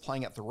film. It's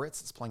playing at the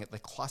Ritz. It's playing at the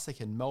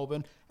Classic in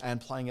Melbourne and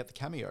playing at the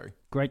Cameo.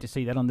 Great to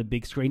see that on the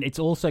big screen. It's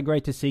also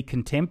great to see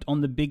Contempt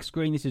on the big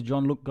screen. This is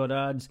Jean-Luc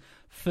Godard's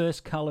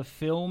first colour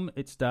film.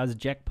 It stars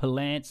Jack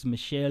Palance,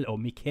 Michel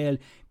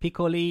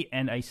Piccoli,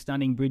 and a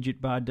stunning Brigitte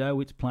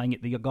Bardot. It's playing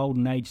at the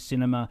Golden Age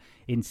Cinema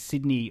in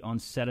Sydney on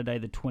Saturday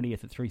the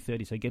 20th at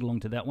 3:30, so get along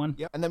to that one.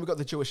 Yeah, and then we've got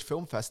the Jewish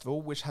Film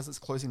Festival, which has its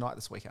closing night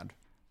this weekend.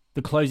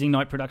 The closing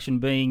night production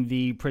being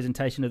the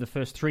presentation of the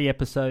first 3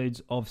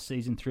 episodes of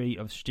Season 3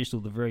 of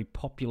Shtisel, the very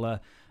popular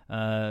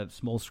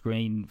small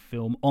screen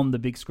film on the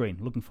big screen.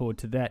 Looking forward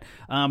to that.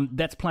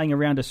 That's playing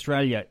around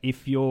Australia.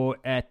 If you're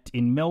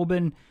in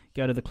Melbourne,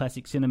 go to the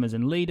Classic Cinemas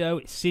in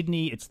Lido.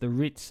 Sydney, it's the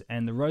Ritz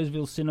and the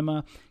Roseville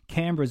Cinema.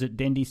 Canberra's at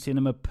Dendy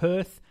Cinema.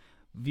 Perth,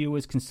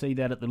 viewers can see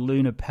that at the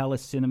Luna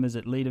Palace Cinemas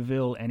at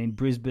Leederville, and in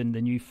Brisbane,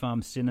 the New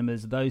Farm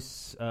Cinemas.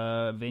 Those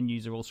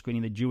venues are all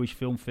screening the Jewish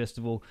Film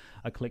Festival,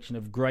 a collection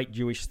of great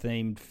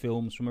Jewish-themed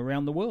films from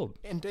around the world.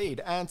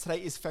 Indeed, and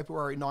today is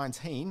February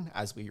 19,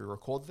 as we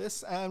record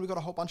this, and we've got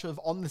a whole bunch of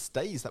on-this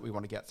days that we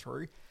want to get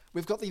through.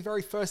 We've got the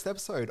very first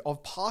episode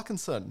of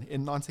Parkinson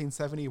in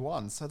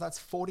 1971, so that's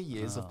 40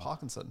 years of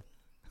Parkinson.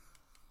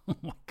 Oh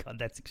my God,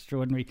 that's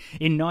extraordinary.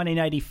 In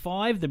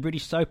 1985, the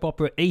British soap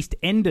opera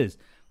EastEnders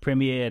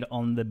premiered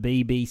on the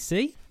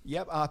BBC.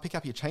 Yep, pick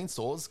up your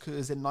chainsaws,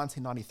 because in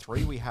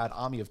 1993 we had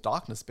Army of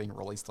Darkness being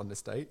released on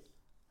this date.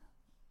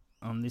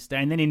 On this day.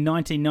 And then in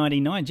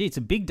 1999, it's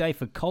a big day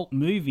for cult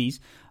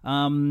movies. In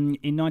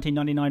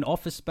 1999,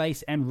 Office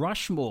Space and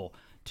Rushmore,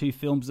 2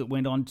 films that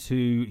went on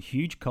to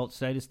huge cult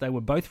status. They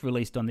were both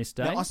released on this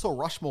day. Now, I saw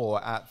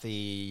Rushmore at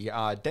the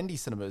Dendy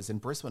Cinemas in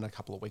Brisbane a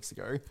couple of weeks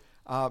ago.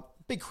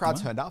 Big crowd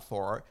turned out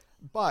for it.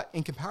 But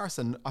in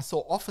comparison, I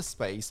saw Office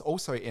Space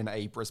also in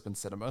a Brisbane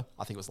cinema.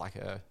 I think it was like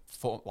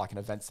an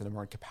event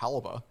cinema in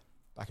Capalaba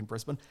back in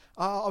Brisbane.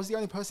 I was the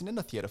only person in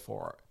the theatre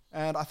for it.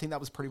 And I think that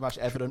was pretty much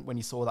evident when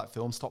you saw that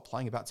film stop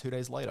playing about 2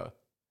 days later.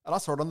 And I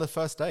saw it on the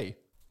first day.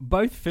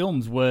 Both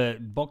films were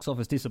box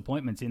office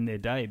disappointments in their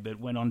day, but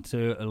went on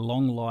to a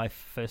long life,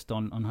 first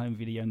on home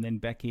video and then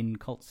back in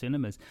cult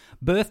cinemas.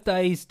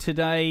 Birthdays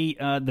today,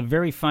 the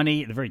very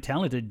funny, the very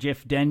talented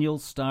Jeff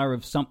Daniels, star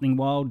of Something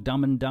Wild,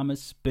 Dumb and Dumber,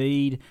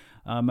 Speed,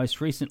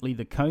 most recently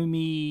the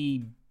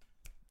Comey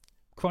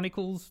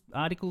Chronicles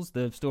articles,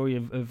 the story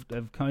of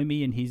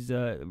Comey and his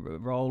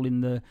role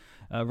in the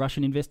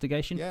Russian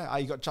investigation. Yeah,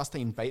 you got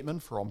Justine Bateman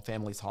from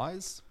Family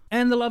Ties.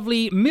 And the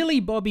lovely Millie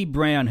Bobby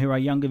Brown, who our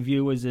younger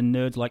viewers and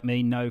nerds like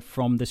me know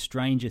from the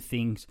Stranger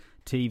Things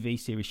TV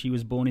series. She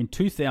was born in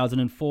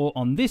 2004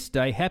 on this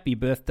day. Happy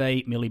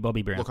birthday, Millie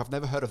Bobby Brown. Look, I've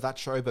never heard of that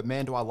show, but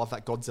man, do I love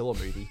that Godzilla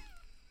movie.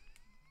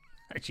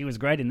 She was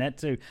great in that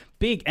too.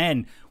 Big.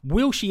 And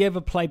will she ever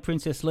play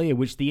Princess Leia,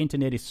 which the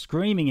internet is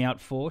screaming out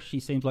for?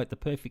 She seems like the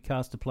perfect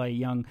cast to play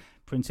young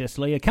Princess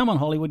Leia. Come on,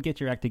 Hollywood, get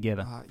your act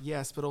together.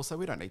 Yes, but also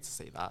we don't need to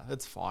see that.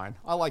 It's fine.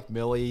 I like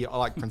Millie. I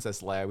like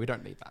Princess Leia. We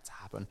don't need that to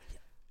happen.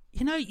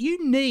 You know,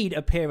 you need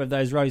a pair of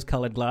those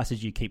rose-coloured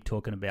glasses you keep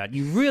talking about.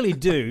 You really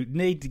do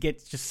need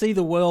to see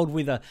the world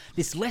with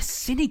this less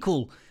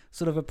cynical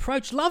sort of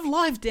approach. Love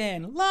life,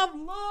 Dan. Love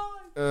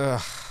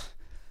life.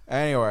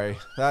 Anyway,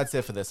 that's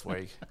it for this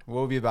week.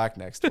 We'll be back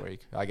next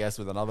week, I guess,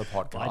 with another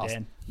podcast. Bye,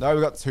 Dan. No,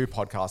 we've got 2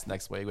 podcasts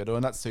next week. We're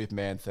doing that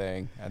Superman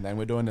thing, and then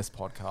we're doing this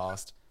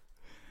podcast.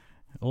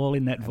 All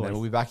in that voice. And then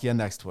we'll be back here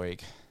next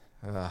week.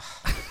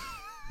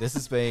 This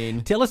has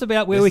been... Tell us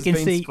about where we can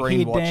hear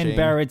Dan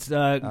Barrett's...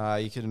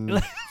 you can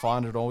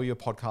find it on all your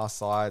podcast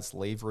sites,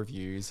 leave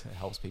reviews. It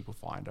helps people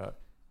find it.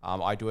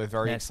 I do a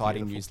very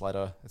exciting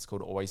newsletter. It's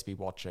called Always Be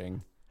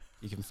Watching.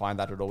 You can find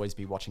that at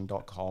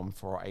alwaysbewatching.com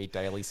for a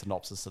daily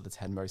synopsis of the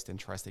 10 most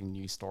interesting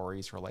news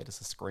stories related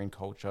to screen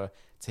culture,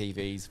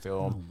 TVs,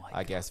 film,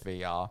 I guess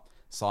VR.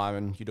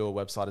 Simon, you do a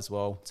website as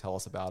well. Tell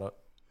us about it.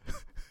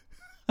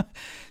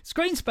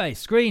 Screenspace,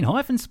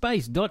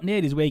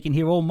 screen-space.net is where you can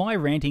hear all my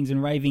rantings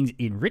and ravings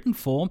in written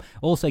form.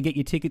 Also get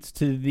your tickets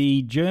to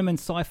the German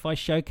Sci-Fi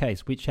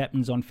Showcase, which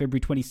happens on February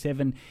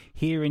 27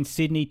 here in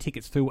Sydney.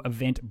 Tickets through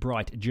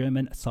Eventbrite,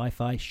 German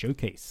Sci-Fi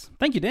Showcase.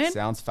 Thank you, Dan.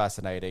 Sounds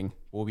fascinating.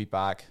 We'll be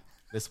back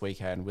this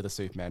weekend with a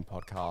Superman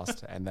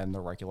podcast and then the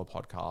regular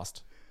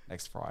podcast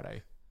next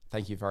Friday.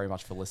 Thank you very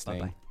much for listening.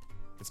 Bye-bye.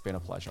 It's been a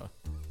pleasure.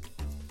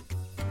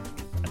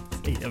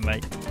 See you,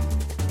 mate.